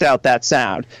maxed out that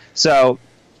sound. So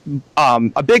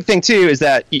a big thing too is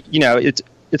that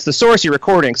it's the source you're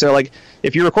recording. So like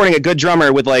if you're recording a good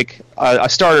drummer with like a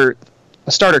starter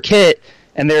kit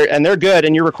and they're good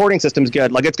and your recording system's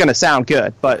good, like it's going to sound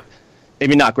good, but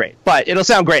maybe not great, but it'll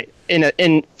sound great.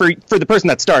 for the person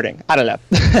that's starting. I don't know.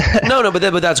 No,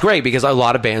 but that's great because a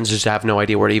lot of bands just have no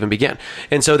idea where to even begin,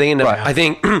 and so they end up. Right. I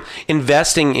think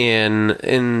investing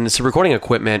in some recording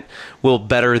equipment will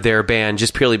better their band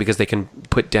just purely because they can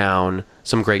put down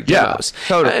some great demos.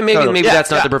 Totally, And maybe Yeah, that's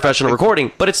not the professional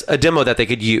recording, but it's a demo that they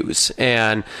could use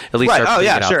and at least start putting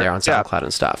it out there on SoundCloud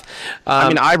and stuff. I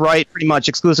mean, I write pretty much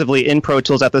exclusively in Pro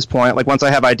Tools at this point. Like once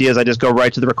I have ideas, I just go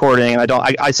right to the recording, and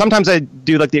I sometimes I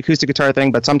do like the acoustic guitar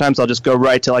thing, but sometimes I'll just go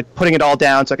right to like putting it all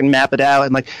down so I can map it out,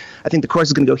 and like I think the chorus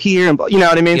is going to go here, and you know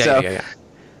what I mean. Yeah.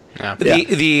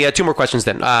 The two more questions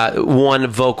then. One,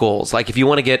 vocals. Like if you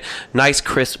want to get nice,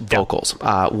 crisp vocals,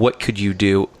 what could you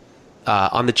do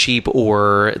on the cheap,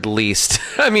 or at least?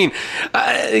 I mean,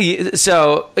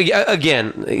 so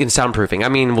again, in soundproofing. I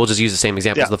mean, we'll just use the same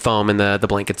examples: the foam and the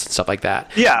blankets and stuff like that.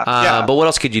 But what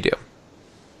else could you do?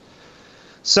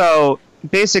 So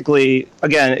basically,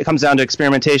 again, it comes down to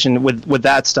experimentation with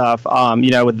that stuff.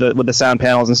 You know, with the sound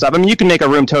panels and stuff. I mean, you can make a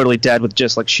room totally dead with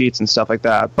just like sheets and stuff like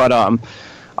that. But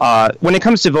when it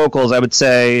comes to vocals, I would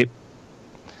say,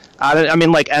 I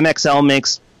mean, like MXL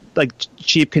makes like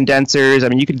cheap condensers. I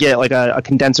mean, you could get like a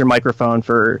condenser microphone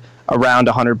for around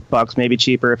 $100, maybe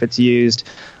cheaper if it's used.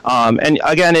 And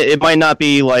again, it might not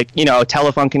be like, you know,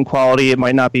 Telefunken quality. It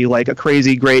might not be like a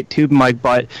crazy great tube mic,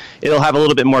 but it'll have a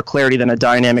little bit more clarity than a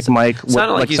dynamic mic.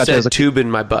 Sounded like you said tube in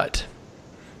my butt.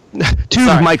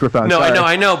 Tube microphone. No, sorry.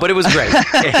 I know, but it was great.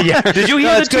 Did you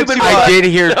hear the tube in my I butt? did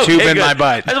hear Okay, tube in good. my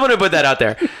butt. I just want to put that out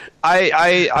there.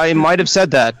 I might have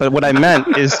said that, but what I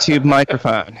meant is tube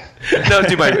microphone. No,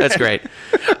 tube mic. That's great.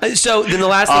 So then the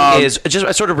last thing is just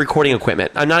a sort of recording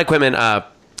equipment. Not equipment, a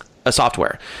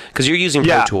software, because you're using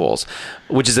Pro Tools,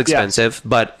 which is expensive,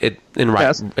 but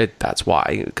that's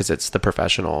why, because it's the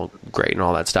professional grade and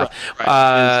all that stuff.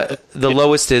 Right. The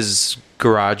lowest is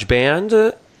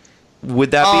GarageBand.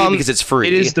 Would that be because it's free?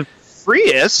 It is the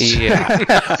freest. Yeah.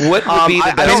 What would be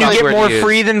the best Can you get software more to use?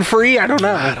 free than free? I don't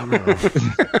know.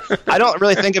 I don't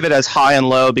really think of it as high and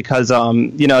low because,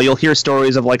 you know, you'll hear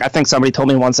stories of like, I think somebody told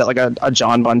me once that like a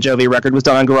John Bon Jovi record was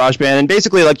done on GarageBand, and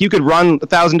basically like you could run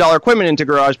 $1,000 equipment into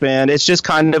GarageBand. It's just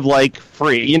kind of like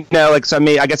free, you know, like, so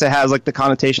I guess it has like the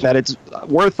connotation that it's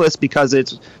worthless because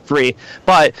it's free.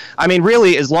 But I mean,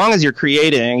 really, as long as you're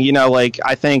creating, you know, like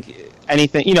I think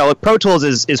anything, you know, Pro Tools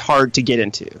is hard to get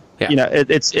into. Yeah. You know,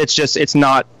 it's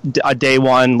not a day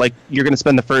one, like you're going to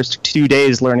spend the first 2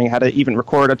 days learning how to even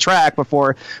record a track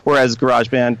before, whereas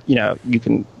GarageBand, you know, you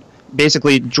can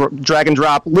basically drag and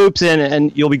drop loops in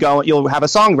and you'll have a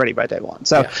song ready by day one.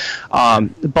 So,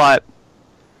 but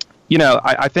you know,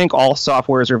 I think all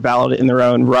softwares are valid in their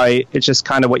own right. It's just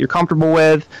kind of what you're comfortable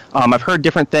with. I've heard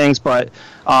different things, but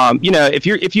you know, if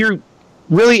you're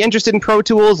really interested in Pro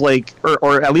Tools, like,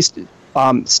 or at least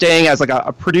staying as like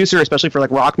a producer, especially for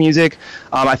like rock music,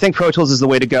 I think Pro Tools is the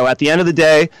way to go at the end of the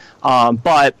day.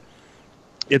 But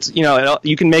it's, you know,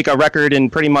 you can make a record in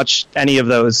pretty much any of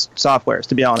those softwares,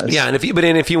 to be honest. Yeah, and if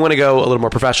you want to go a little more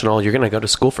professional, you're going to go to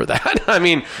school for that. I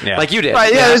mean, like you did.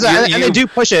 Right, and they do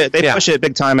push it. They push it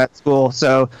big time at school.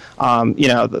 So, you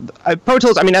know, Pro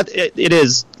Tools, I mean, it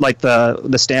is like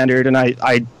the standard, and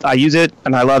I use it,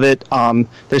 and I love it.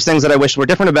 There's things that I wish were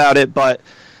different about it, but,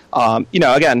 you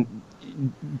know, again,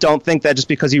 don't think that just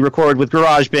because you record with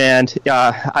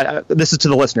GarageBand, this is to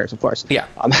the listeners, of course. Yeah.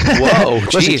 Whoa,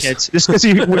 listen, kids, just because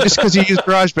you use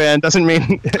GarageBand doesn't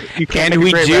mean you can't. And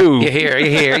we do. You hear.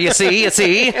 You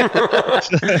see.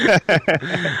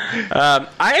 I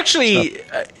actually,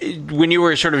 when you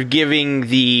were sort of giving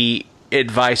the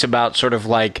advice about sort of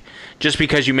like, just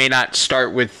because you may not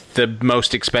start with the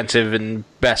most expensive and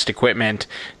best equipment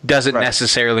doesn't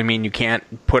necessarily mean you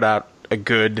can't put out a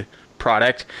good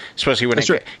product, especially when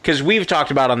because we've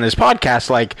talked about on this podcast,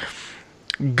 like,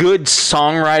 good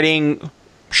songwriting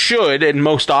should, and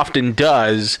most often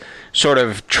does, sort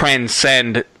of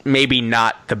transcend maybe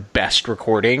not the best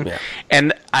recording.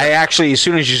 And I actually, as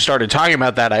soon as you started talking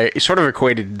about that, I sort of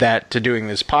equated that to doing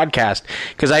this podcast,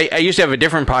 because I used to have a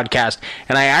different podcast,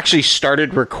 and I actually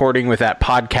started recording with that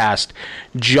podcast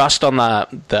just on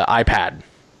the iPad,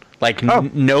 like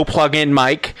no plug-in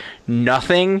mic,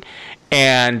 nothing.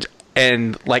 And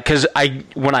like, because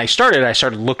when I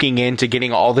started looking into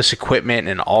getting all this equipment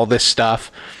and all this stuff.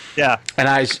 Yeah.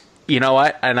 And you know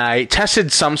what? And I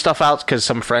tested some stuff out because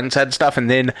some friends had stuff, and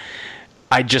then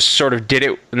I just sort of did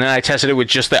it, and then I tested it with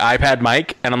just the iPad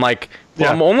mic, and I'm like, well,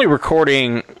 I'm only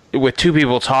recording with two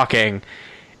people talking.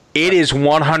 It is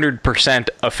 100%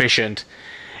 efficient.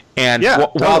 And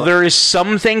while there is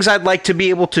some things I'd like to be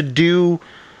able to do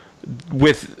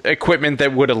with equipment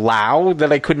that would allow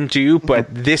that I couldn't do,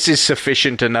 but this is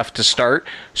sufficient enough to start,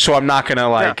 so I'm not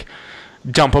gonna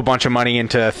dump a bunch of money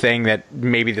into a thing that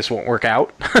maybe this won't work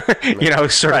out,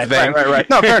 sort of thing. Right.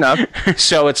 No, fair enough.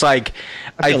 So it's like,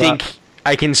 I think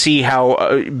I can see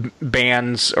how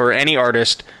bands or any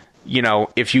artist,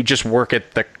 if you just work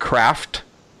at the craft,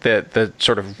 the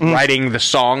sort of writing the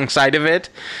song side of it,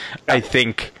 I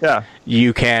think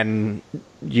you can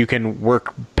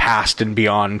work past and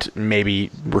beyond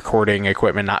maybe recording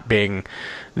equipment not being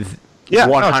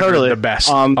 100 the best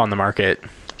on the market.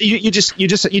 You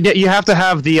have to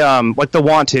have the the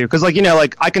want to, because I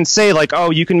can say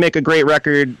oh, you can make a great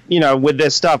record with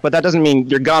this stuff, but that doesn't mean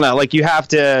you're gonna you have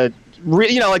to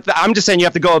I'm just saying you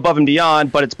have to go above and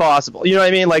beyond, but it's possible. You know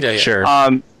what I mean? Sure.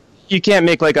 You can't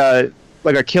make a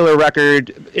killer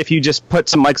record if you just put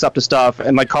some mics up to stuff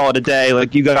and call it a day.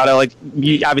 You gotta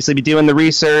you obviously be doing the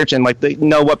research and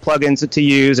know what plugins to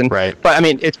use and right. But I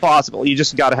mean, it's possible. You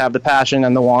just gotta have the passion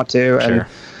and the want to. Sure.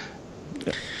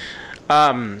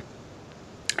 And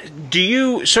do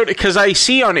you because I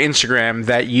see on Instagram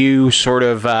that you sort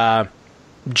of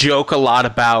joke a lot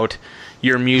about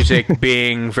your music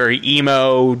being very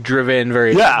emo driven,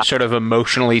 very sort of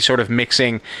emotionally sort of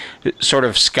mixing sort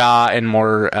of ska and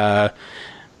more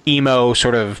emo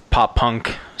sort of pop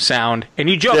punk sound, and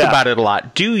you joke about it a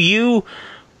lot. Do you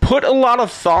put a lot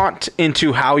of thought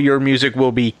into how your music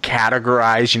will be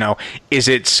categorized? Is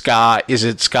it ska? Is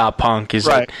it ska punk? Does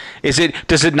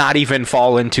it not even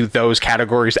fall into those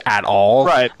categories at all?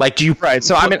 Right. Do you? Right.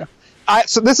 So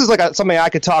so this is something I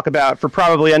could talk about for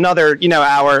probably another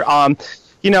hour.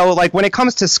 When it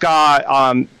comes to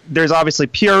ska, there's obviously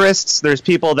purists. There's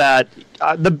people that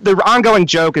the ongoing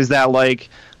joke is that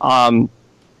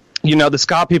the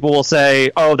ska people will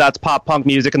say, "Oh, that's pop punk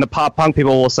music," and the pop punk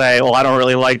people will say, "Well, I don't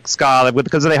really like ska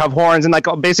because they have horns and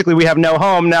basically we have no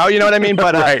home now." You know what I mean?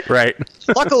 But right.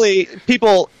 Luckily,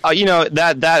 people,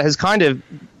 that has kind of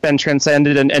been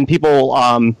transcended, and people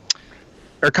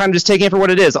are kind of just taking it for what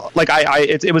it is.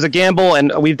 It was a gamble,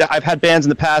 and I've had bands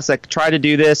in the past that tried to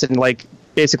do this and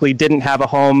basically didn't have a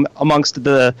home amongst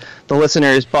the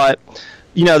listeners, but.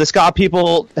 The ska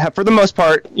people have, for the most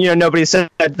part, nobody said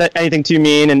anything too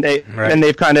mean, and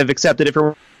they've kind of accepted it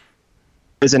for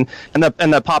and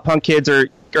the pop punk kids are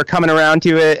coming around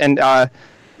to it, and I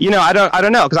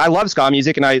don't know, because I love ska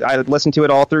music and I listen to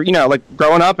it all through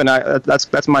growing up, and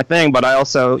that's my thing, but I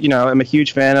also I'm a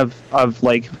huge fan of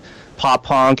pop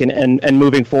punk and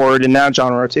moving forward in that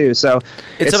genre too. So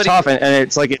it's tough, and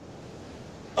it's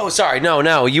Oh, sorry. No.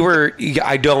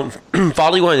 I don't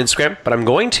follow you on Instagram, but I'm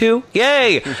going to.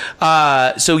 Yay!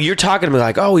 So you're talking to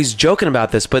me oh, he's joking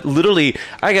about this, but literally,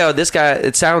 I go, this guy,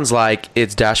 it sounds like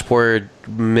it's Dashboard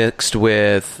mixed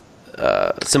with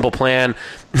Simple Plan.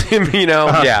 That's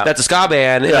a ska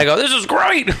band. And I go, this is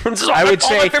great. This is I would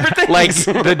say, my favorite things.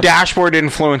 the Dashboard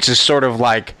influence is sort of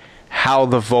how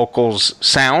the vocals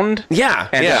sound.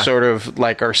 And sort of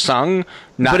are sung.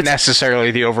 Not necessarily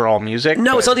the overall music.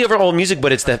 No, it's not the overall music,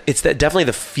 but it's definitely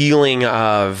the feeling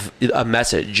of a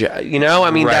message.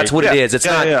 That's what it is. It's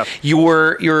not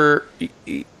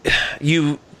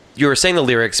you're saying the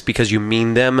lyrics because you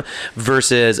mean them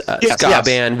versus a ska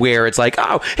band where it's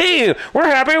oh, hey, we're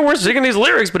happy, we're singing these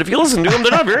lyrics, but if you listen to them,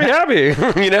 they're not very happy,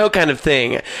 kind of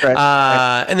thing.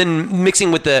 Right. And then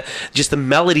mixing with the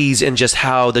melodies and just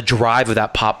how the drive of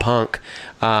that pop punk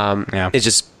is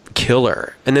just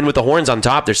killer. And then with the horns on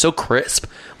top, they're so crisp,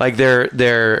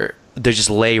 they're just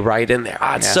lay right in there.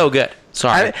 It's so good.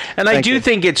 Sorry. I do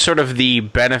think it's sort of the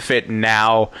benefit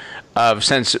now of,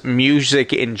 since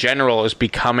music in general is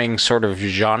becoming sort of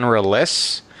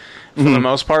genreless for the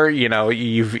most part.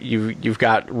 You've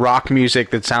got rock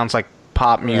music that sounds like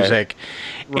pop music,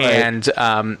 and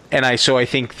I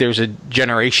think there's a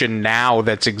generation now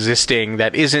that's existing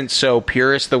that isn't so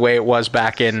purist the way it was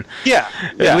back in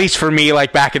at least for me,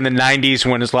 back in the 90s,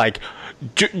 when it's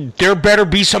there better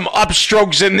be some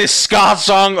upstrokes in this ska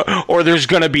song or there's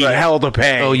gonna be hell to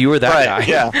pay. Oh, you were that guy.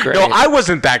 Yeah. No, I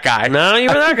wasn't that guy. No, you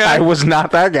were that guy. I was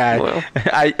not that guy. Well,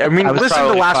 I mean, I was listen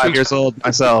to last 5 week's... years old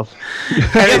myself.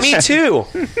 Yeah, me too.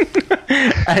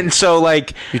 And so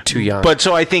you're too young. But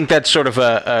so I think that's sort of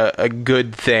a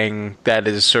good thing that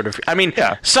is sort of,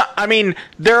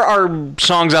 there are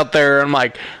songs out there, I'm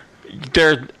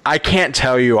I can't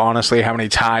tell you honestly how many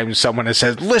times someone has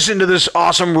said, listen to this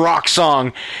awesome rock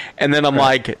song, and then I'm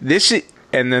this is,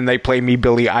 and then they play me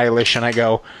Billie Eilish, and I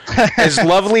go, as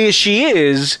lovely as she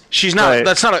is, she's not.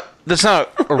 That's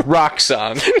not a rock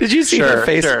song. Did you see her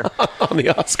face on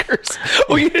the Oscars?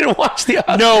 Oh, you didn't watch the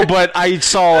Oscars? No, but I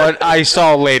saw it. I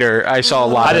saw later. I saw a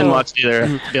lot. I didn't watch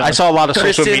either. I saw a lot of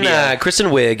social media. Kristen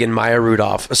Wiig and Maya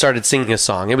Rudolph started singing a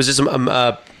song. It was just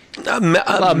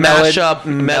mashup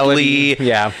medley.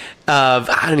 Yeah. Of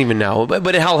I don't even know,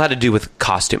 but it all had to do with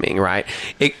costuming, right?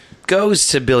 It goes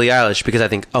to Billie Eilish because I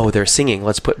think, they're singing.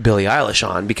 Let's put Billie Eilish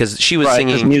on because she was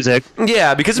singing music.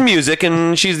 Yeah, because of music,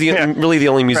 and she's really the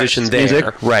only musician there,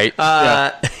 music. Right.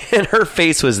 And her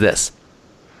face was this.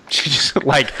 She's just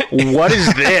like, what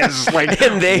is this? Like,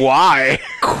 And they why?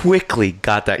 quickly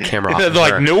got that camera off. They're of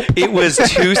like, her. nope. It was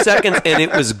 2 seconds and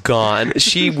it was gone.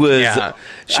 She was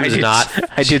not.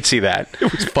 I did see that.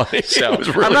 It was funny. So It was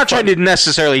really I'm not funny. trying to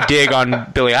necessarily dig on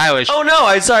Billie Eilish. Oh no!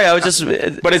 I'm sorry. I was just.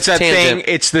 But it's that tangent.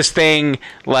 thing. It's this thing.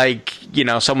 Like,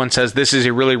 someone says this is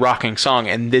a really rocking song,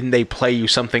 and then they play you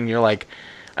something. You're like,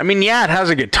 I mean, yeah, it has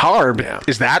a guitar, but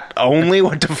is that only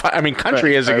what defines? I mean,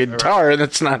 country has a guitar.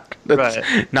 That's not. That's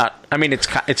not. I mean,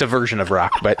 it's a version of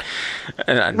rock, but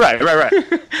Right.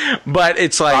 but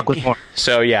it's like Rock with more.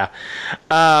 so. Yeah.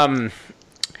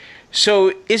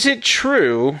 So is it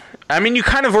true? I mean, you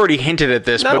kind of already hinted at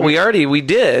this, No, but we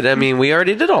did. I mean, we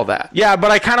already did all that. yeah,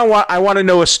 but I kind of want to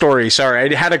know a story.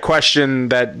 Sorry, I had a question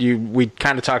that we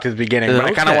kind of talked at the beginning, but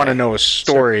I kind of Okay. want to know a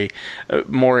story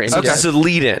more in So this is a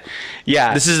lead-in.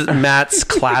 Yeah, This is Matt's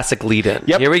classic lead-in.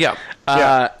 Yep. Here we go.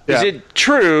 Is it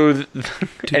true?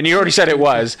 And you already said it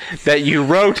was that you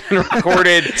wrote and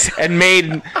recorded and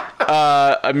made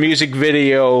a music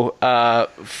video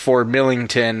for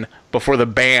Millington before the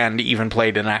band even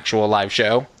played an actual live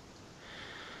show.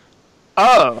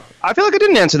 Oh, I feel like I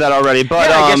didn't answer that already, but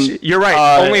Yeah, I guess you're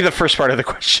right. Only the first part of the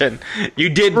question. You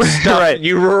did stuff. Right.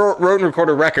 You wrote and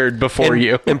recorded a record before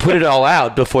you. And put it all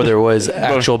out before there was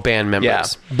actual band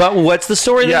members. Yeah. But what's the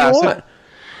story that you so- want?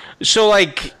 So,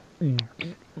 like,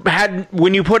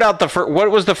 when you put out the first,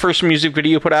 what was the first music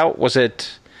video you put out? Was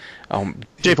it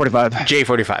J45.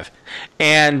 J45?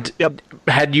 And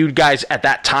had you guys at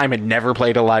that time had never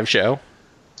played a live show?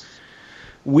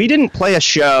 We didn't play a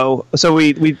show, so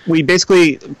we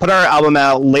basically put our album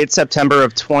out late September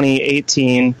of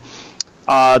 2018.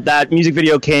 That music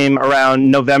video came around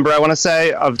November, I want to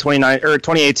say, of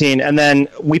 2018, and then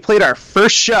we played our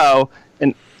first show.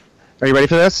 And are you ready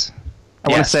for this? I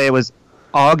want to Yes. say it was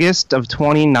August of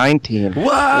 2019.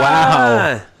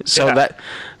 Wow. So Yeah.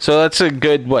 that's a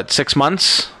good 6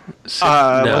 months? It's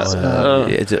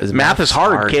Math is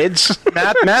hard, kids.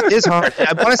 Math is hard.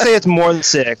 I want to say it's more than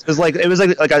 6. It was like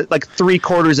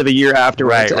 3/4 of a year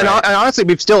afterwards. Right. And honestly,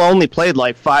 we've still only played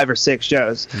like 5 or 6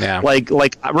 shows. Yeah. Like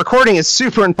recording is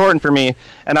super important for me,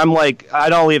 and I'm like, I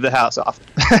don't leave the house often.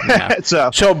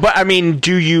 So But I mean,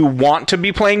 do you want to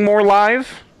be playing more live?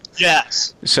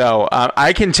 yes. So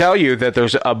I can tell you that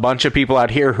there's a bunch of people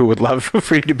out here who would love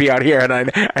for you to be out here, and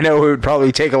I know it would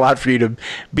probably take a lot for you to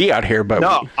be out here. But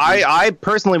No, I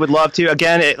personally would love to.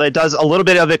 Again, it does a little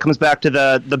bit of it comes back to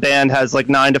the band has like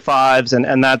 9 to 5s,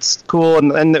 and that's cool,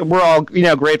 and we're all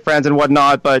great friends and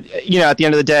whatnot. But at the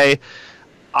end of the day,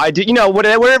 I do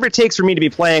whatever it takes for me to be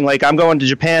playing. Like I'm going to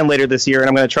Japan later this year, and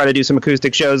I'm going to try to do some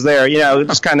acoustic shows there.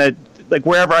 Just kind of like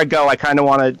wherever I go, I kind of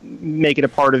want to make it a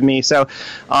part of me. So,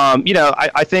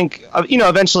 I think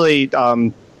eventually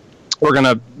we're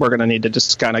gonna need to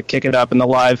just kind of kick it up in the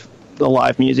live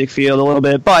music field a little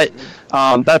bit, but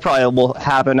that probably will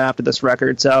happen after this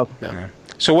record. So,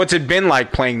 So what's it been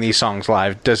like playing these songs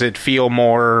live? Does it feel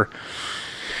more,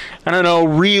 I don't know,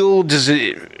 real? Does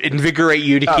it invigorate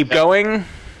you to keep going?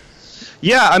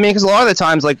 yeah, I mean, because a lot of the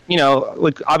times, like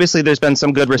obviously there's been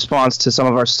some good response to some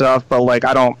of our stuff, but like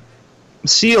I don't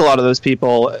see a lot of those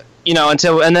people,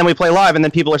 and then we play live, and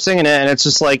then people are singing it, and it's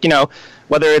just like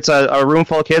whether it's a room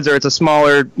full of kids or it's a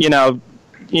smaller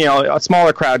a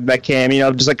smaller crowd that came,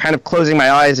 just like kind of closing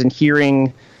my eyes and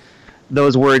hearing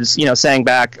those words, sang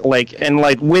back, like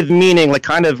with meaning, like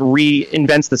kind of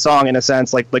reinvents the song in a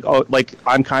sense, like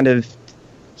I'm kind of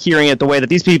hearing it the way that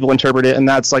these people interpret it, and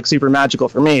that's like super magical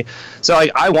for me. So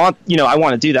I want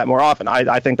to do that more often.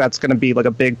 I think that's going to be like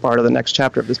a big part of the next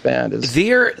chapter of this band.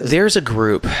 There's a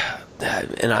group,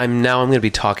 and I'm going to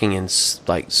be talking in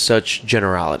like such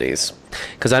generalities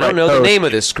because I don't know the name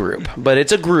of this group, but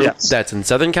it's a group that's in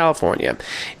Southern California,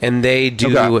 and they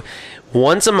do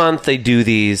once a month. They do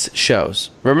these shows.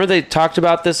 Remember they talked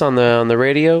about this on the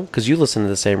radio because you listen to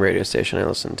the same radio station I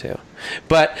listen to.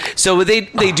 But so they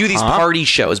do these party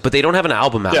shows, but they don't have an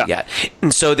album out yet,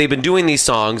 and so they've been doing these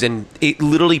songs, and it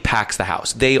literally packs the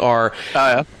house. They are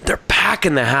they're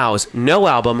packing the house. No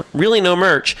album, really no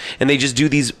merch, and they just do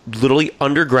these literally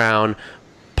underground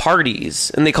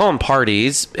parties, and they call them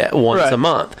parties once a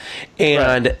month,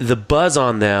 and the buzz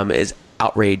on them is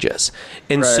outrageous.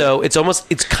 And so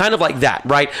it's kind of like that,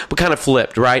 right? But kind of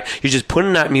flipped, right? You're just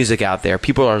putting that music out there.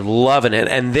 People are loving it.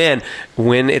 And then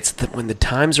when the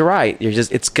time's right,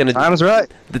 Time's right.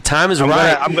 The time is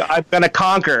right. I'm gonna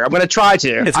conquer. I'm gonna try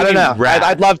to. It's I don't know. rad.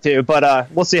 I'd love to,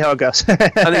 but we'll see how it goes. I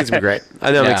think it's gonna be great.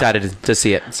 I'm excited to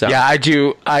see it. So Yeah, I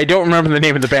do. I don't remember the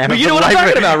name of the band. But you know what I'm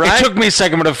talking about, right? It took me a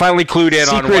second, but I finally clued in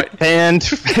on what. Secret band.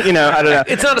 I don't know.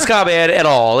 it's not a ska band at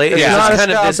all. It's not a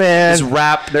kind ska of band. this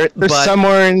rap. They're but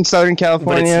somewhere in Southern But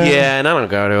California. and I don't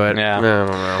go to it. Yeah. I don't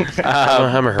know. I'm a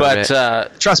hermit.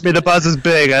 But Trust me, the buzz is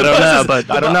big. I don't know, but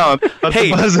I don't know. But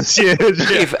Hey, the buzz is huge.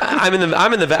 if I'm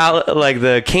in the valley, like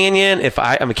the canyon. If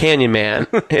I'm a canyon man,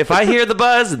 if I hear the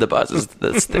buzz is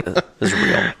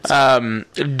real.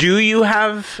 do you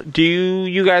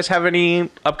guys have any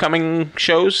upcoming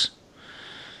shows?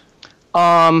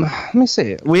 Let me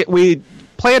see. We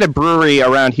play at a brewery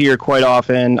around here quite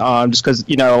often, just because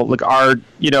like our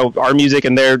music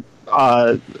and their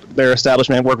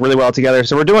establishment work really well together.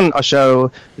 So we're doing a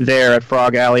show there at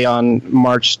Frog Alley on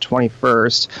March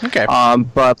 21st. Okay.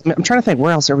 But I'm trying to think,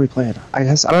 where else are we playing? I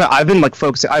guess I don't know. I've been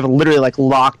focusing. I've literally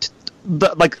locked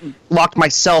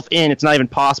myself in. It's not even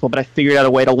possible, but I figured out a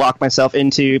way to lock myself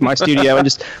into my studio and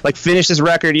just finish this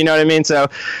record. You know what I mean? So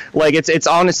it's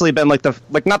honestly been not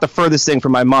the furthest thing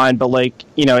from my mind, but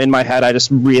in my head, I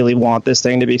just really want this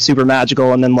thing to be super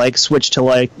magical, and then switch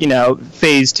to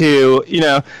phase 2.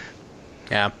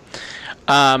 Yeah.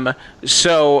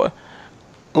 So,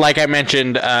 like I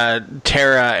mentioned,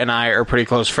 Tara and I are pretty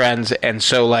close friends, and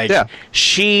so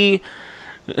she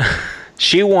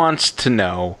wants to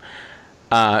know.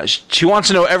 She wants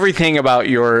to know everything about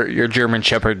your German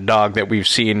Shepherd dog that we've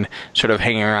seen sort of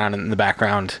hanging around in the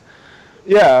background.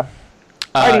 Yeah.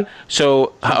 Heidi.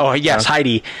 Yes,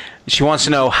 Heidi. She wants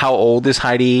to know, how old is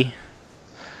Heidi?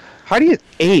 Heidi is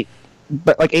 8,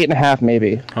 but 8.5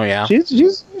 maybe. Oh yeah.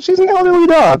 She's an elderly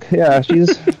dog. Yeah,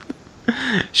 she's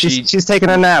taking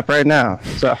a nap right now.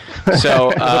 So It's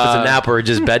a nap or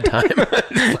just bedtime.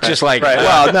 just like right.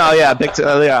 Well, no, yeah,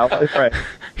 right.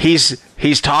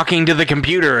 He's talking to the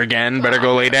computer again. Better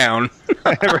go lay down.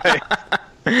 Right.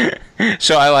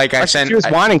 So I sent. She was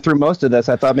whining through most of this.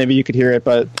 I thought maybe you could hear it,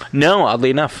 but no. Oddly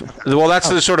enough, well, that's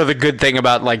the sort of the good thing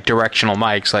about directional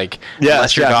mics.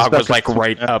 Unless your dog was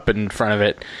right up in front of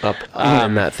it, up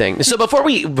in that thing. So before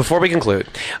we conclude,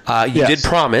 you did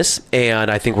promise,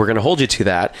 and I think we're going to hold you to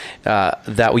that.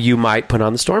 That you might put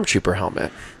on the Stormtrooper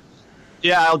helmet.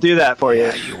 Yeah, I'll do that for you.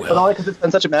 Yeah, you will. But only because it's been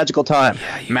such a magical time.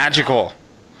 Yeah, magical.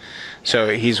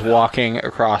 So he's walking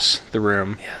across the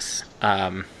room. Yes.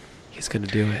 He's gonna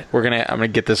do it. I'm gonna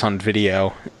get this on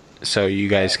video so you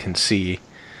guys can see.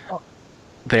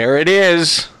 There it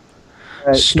is.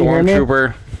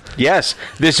 Stormtrooper. Yes,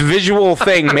 this visual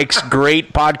thing makes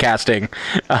great podcasting.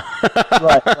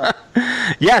 Right.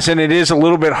 Yes, and it is a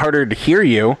little bit harder to hear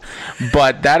you,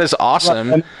 but that is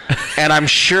awesome. And I'm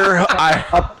sure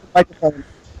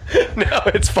No,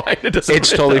 it's fine. It's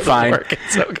totally fine. Work.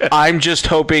 It's so good. I'm just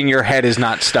hoping your head is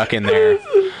not stuck in there. In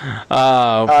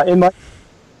my.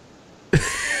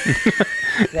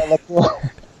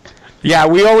 Yeah,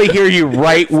 we only hear you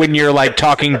right when you're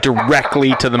talking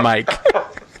directly to the mic.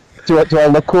 Do I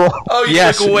look cool? Oh, you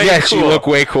yes, look way cool. You look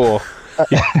way cool.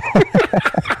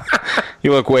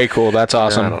 You look way cool. That's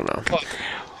awesome. I don't know.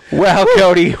 Well,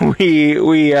 Cody,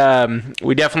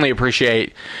 we definitely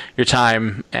appreciate your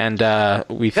time, and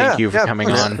we thank you for coming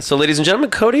on. So, ladies and gentlemen,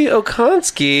 Cody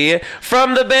Okonski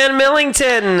from the band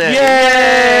Millington.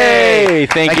 Yay!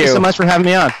 Thank you so much for having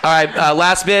me on. All right,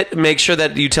 last bit. Make sure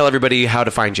that you tell everybody how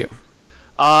to find you.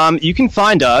 You can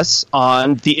find us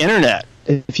on the internet.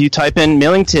 If you type in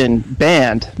Millington Ska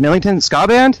Band,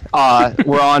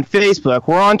 we're on Facebook,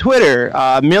 we're on Twitter,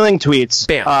 Milling Tweets,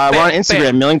 we're on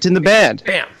Instagram, Millington the Band.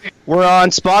 Bam. We're on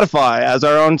Spotify as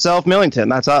our own self, Millington.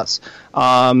 That's us.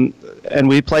 And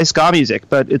we play ska music,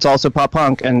 but it's also pop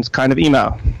punk and it's kind of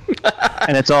emo.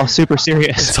 And it's all super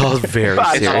serious. It's all very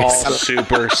serious. All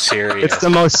super serious. It's the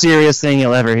most serious thing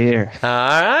you'll ever hear. All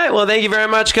right. Well, thank you very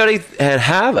much, Cody, and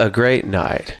have a great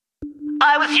night.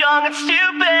 I was young and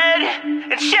stupid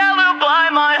and shallow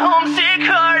by my homesick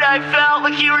heart. I felt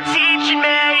like you were teaching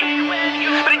me,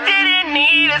 but I didn't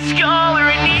need a scholar,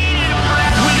 I needed a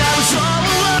friend. When I was all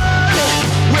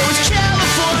alone, where was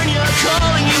California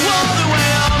calling you all the way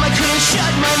home? I couldn't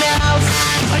shut my mouth.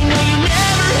 I know you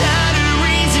never had a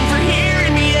reason for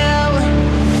hearing me out.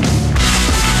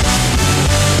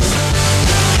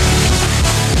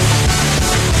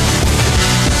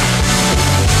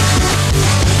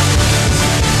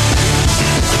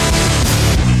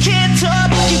 Can't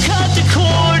talk, you cut the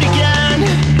cord again.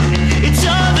 It's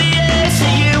obvious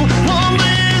that you won't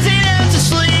lose it.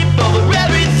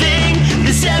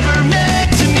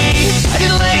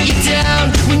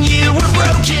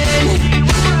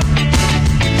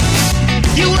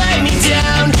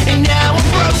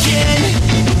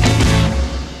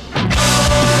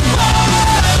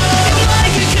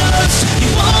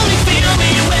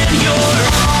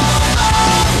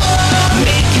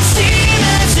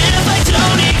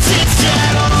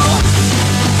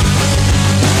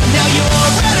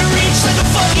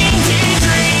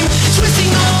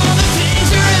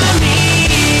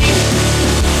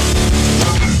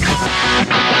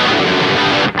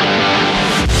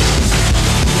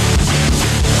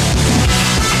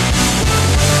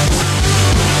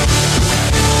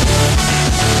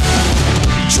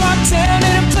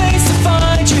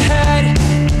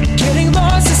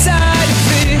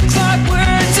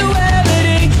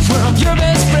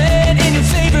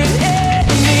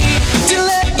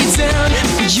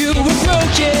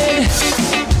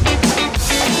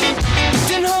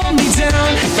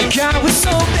 God was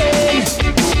so big.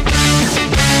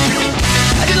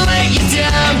 I didn't let you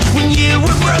down when you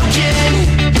were broken.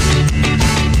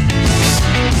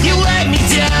 You let me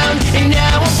down, and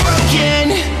now I'm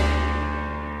broken.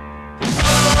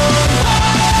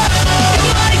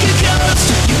 You're like a ghost.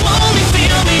 You only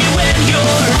feel me when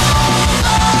you're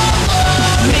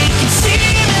make it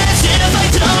seem as if I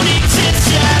don't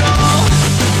exist at all.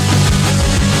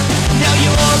 Now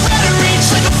you're out of reach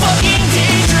like a fucking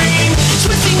daydream,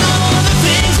 twisting all the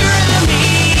things around me.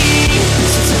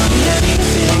 So tell me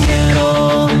anything at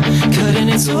all. Couldn't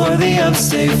endure the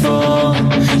upstate fall.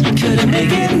 You couldn't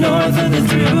make it north of the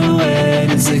thruway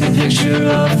to take a picture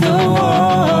of the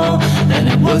wall. And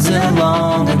it wasn't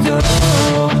long ago,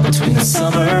 between the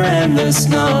summer and the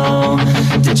snow.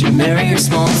 Did you marry your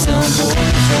small town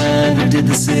boyfriend, or did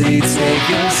the city take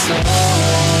your soul?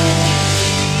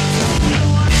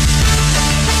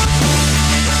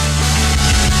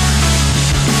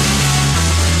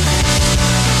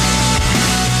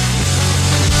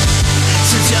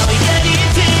 Tell me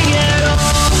anything at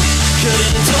all.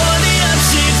 Couldn't endure the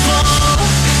upstate fall.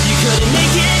 You couldn't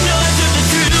make it north of the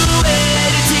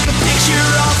thruway to take a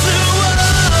picture off the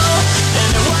wall.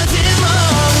 And it wasn't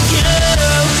long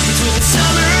ago, between the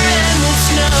summer and the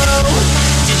snow.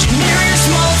 Did you marry your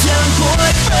small town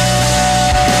boyfriend?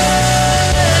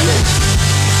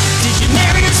 Did you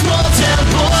marry your small town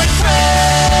boyfriend?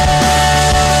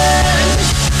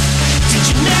 Did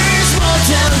you marry your small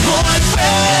town boyfriend?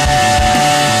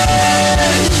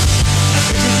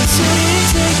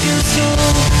 Take your soul.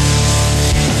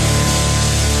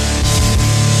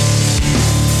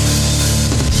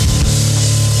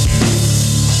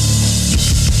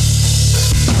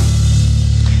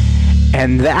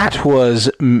 And that was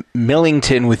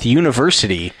Millington with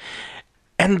University.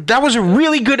 And that was a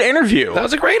really good interview. That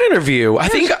was a great interview. I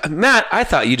think, Matt, I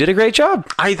thought you did a great job.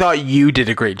 I thought you did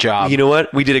a great job. You know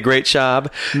what? We did a great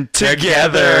job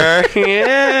together.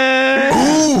 Yeah.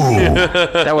 Ooh.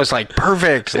 That was like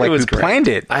perfect. Like we planned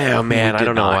it. I don't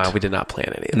know why we did not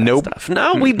plan any of that stuff.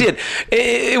 No, we did.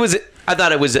 It was. I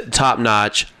thought it was top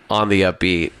notch on the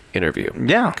upbeat interview.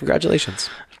 Yeah. Congratulations.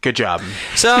 Good job.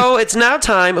 So it's now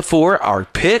time for our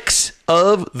picks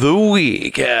of the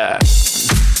week. Picks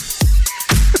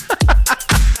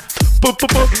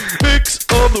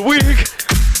of the week.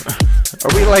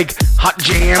 Are we like Hot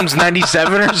Jams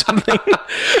 97 or something?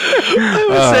 I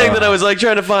was saying that I was like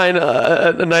trying to find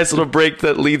a nice little break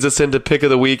that leads us into pick of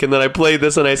the week, and then I played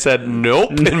this and I said nope,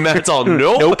 and Matt's all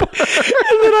nope. And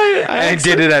then I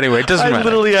did it anyway. It doesn't matter. I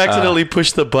literally accidentally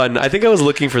pushed the button. I think I was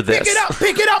looking for this.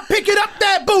 Pick it up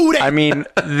that booty. I mean,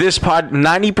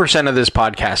 90% of this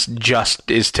podcast just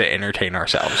is to entertain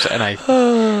ourselves, and I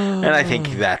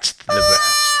think that's the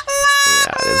best.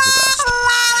 Yeah, it is the best.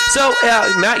 So,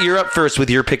 Matt, you're up first with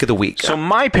your pick of the week. So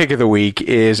my pick of the week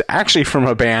is actually from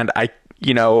a band I,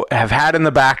 have had in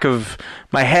the back of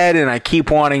my head, and I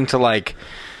keep wanting to like,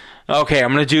 okay,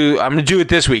 I'm gonna do it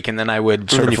this week, and then I would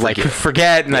sort of like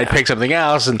forget, and I'd pick something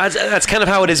else, and that's kind of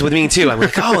how it is with me too. I'm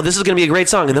like, oh, this is gonna be a great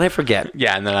song, and then I forget.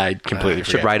 Yeah, and then I completely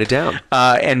should write it down.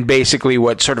 And basically,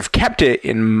 what sort of kept it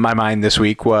in my mind this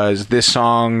week was this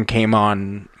song came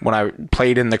on when I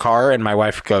played in the car, and my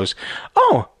wife goes,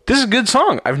 "Oh, this is a good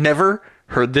song. I've never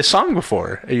heard this song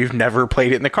before. You've never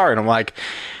played it in the car." And I'm like,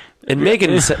 and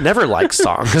Megan never likes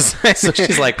songs. So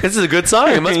she's like, this is a good song.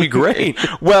 It must be great.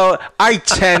 Well, I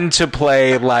tend to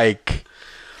play like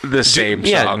the same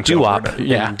song. Doo-wop.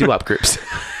 Yeah, doo-wop groups.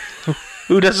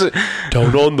 Who doesn't?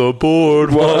 Down on the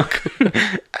boardwalk.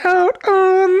 Out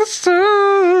on the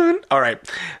sun. All right.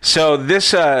 So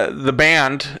this, the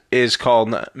band is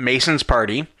called Mason's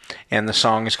Party, and the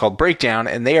song is called Breakdown,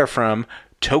 and they are from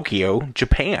Tokyo,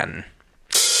 Japan.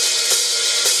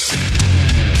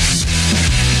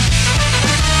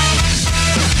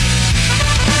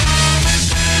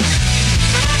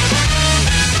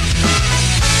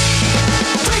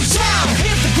 Breakdown,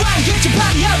 hit the grind, get your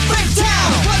body up, breakdown.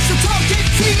 What's the talking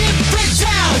team?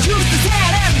 Breakdown, use the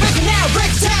stand and break it now,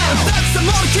 breakdown. That's the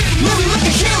motor kid, movie like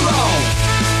a hero.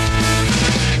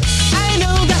 I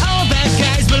know that all bad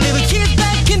guys believe a kid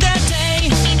back in that day.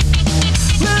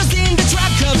 Losing the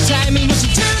track of time in which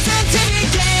it turns into the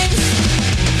games.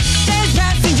 There's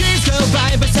passengers go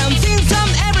by, but some things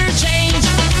don't ever change.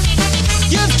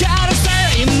 You've gotta bear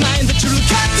in mind that you look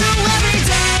up to every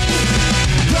day.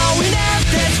 Growing up,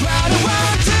 that's what I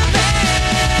want to be.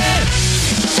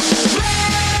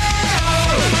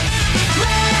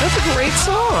 That's a great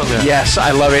song. Yes,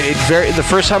 I love it. The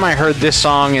first time I heard this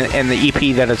song and the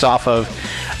EP that it's off of,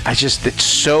 it's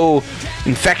so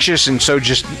infectious and so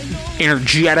just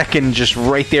energetic and just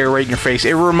right there, right in your face.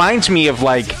 It reminds me of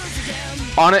like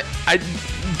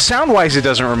sound wise, it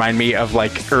doesn't remind me of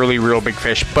like early Real Big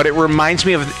Fish, but it reminds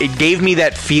me of. It gave me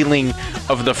that feeling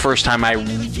of the first time I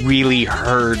really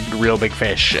heard Real Big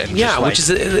Fish. And Yeah, just, like, which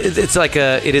is it's like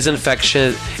it is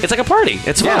infectious. It's like a party.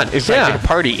 It's fun. It's like a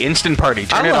party, instant party.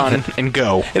 Turn it on and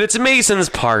go. And it's Mason's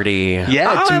party.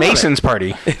 Yeah, it's Mason's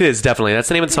party. It is, definitely. That's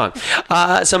the name of the song.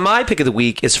 So my pick of the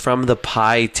week is from the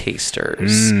Pie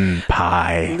Tasters.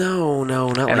 Pie. No,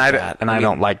 not And like that. I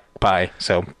don't like pie,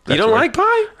 so You don't like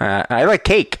pie? I like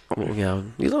cake. Yeah,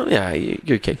 you don't. Yeah,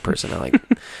 you're a cake person. I like.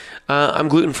 I'm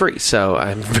gluten free, so I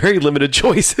have very limited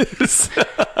choices.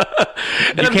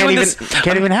 And You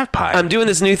can't even have pie. I'm doing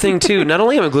this new thing too. Not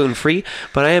only am I gluten free,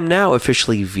 but I am now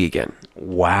officially vegan.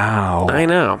 Wow. I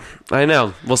know.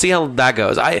 We'll see how that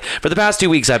goes. For the past 2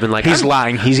 weeks, I've been like, He's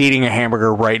lying. He's eating a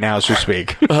hamburger right now as we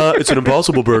speak. It's an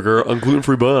Impossible Burger on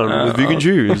gluten-free bun with vegan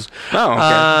cheese. Oh,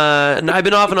 okay. And I've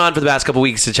been off and on for the past couple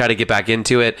weeks to try to get back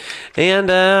into it, and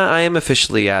I am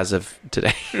officially as of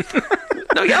today.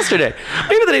 No, yesterday.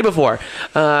 Maybe the day before.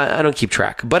 I don't keep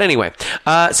track. But anyway,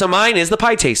 so mine is the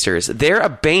Pie Tasters. They're a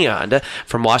band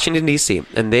from Washington, D.C.,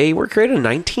 and they were created in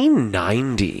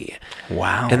 1990.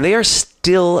 Wow. And they are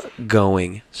still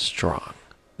going strong.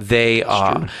 They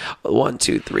are 1,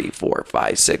 2, 3, 4,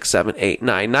 5, 6, 7, 8,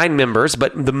 9 members.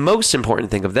 But the most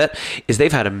important thing of that is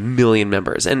they've had 1 million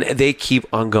members, and they keep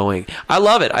on going. I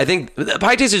love it. I think the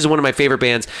Pie Tasters is one of my favorite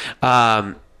bands.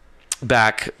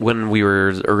 Back when we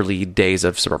were early days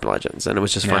of Suburban Legends, and it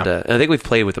was just fun to. And I think we've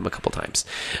played with them a couple times.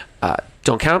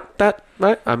 Don't count that,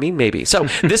 right? I mean, maybe. So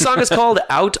this song is called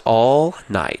 "Out All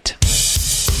Night."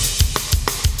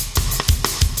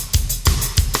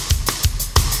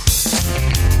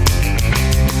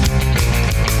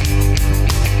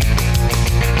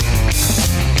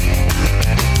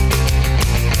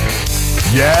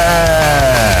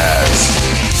 Yes!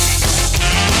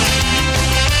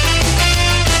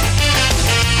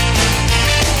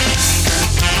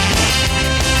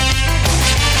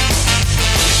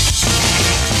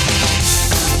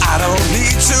 I don't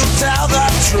need to tell the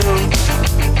truth,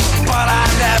 but I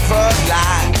never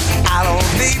lie. I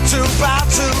don't need to bow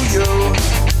to you.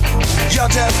 You're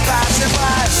just passing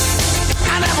by.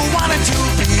 I never wanted to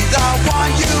be the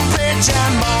one you bitch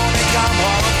and moan and come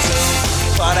home to.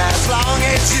 But as long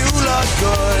as you look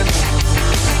good,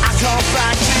 I come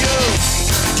back to you.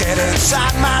 Get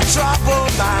inside my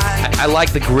troubled mind. I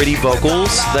like the gritty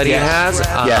vocals that he has.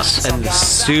 Yes. And the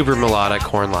super melodic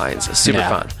horn lines. Super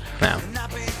fun. Yeah.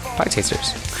 Pie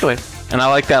Tasters. Anyway. And I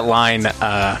like that line,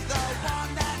 I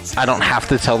don't have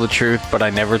to tell the truth, but I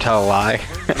never tell a lie.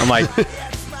 I'm like,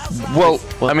 well,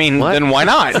 I mean, what? then why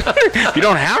not? You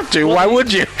don't have to. Why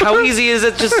would you? How easy is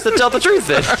it just to tell the truth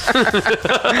then?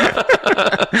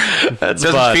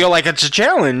 Doesn't feel like it's a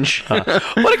challenge. What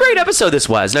a great episode this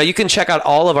was. Now you can check out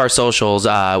all of our socials. We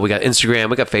got Instagram,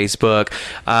 we got Facebook,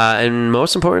 and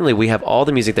most importantly, we have all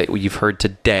the music that you've heard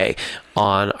today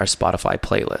on our Spotify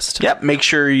playlist. Yep. Make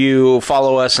sure you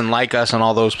follow us and like us on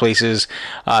all those places.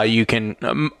 You can,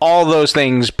 all those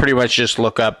things, pretty much just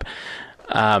look up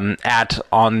at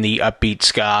On the Upbeat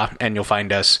Ska, and you'll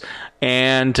find us.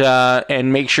 And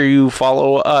make sure you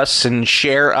follow us and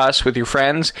share us with your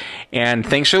friends. And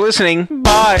thanks for listening.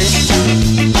 Bye.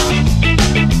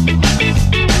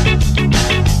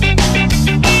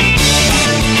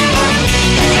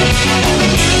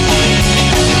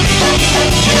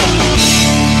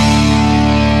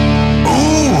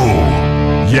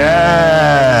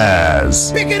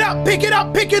 Yes! Pick it up, pick it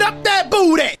up, pick it up.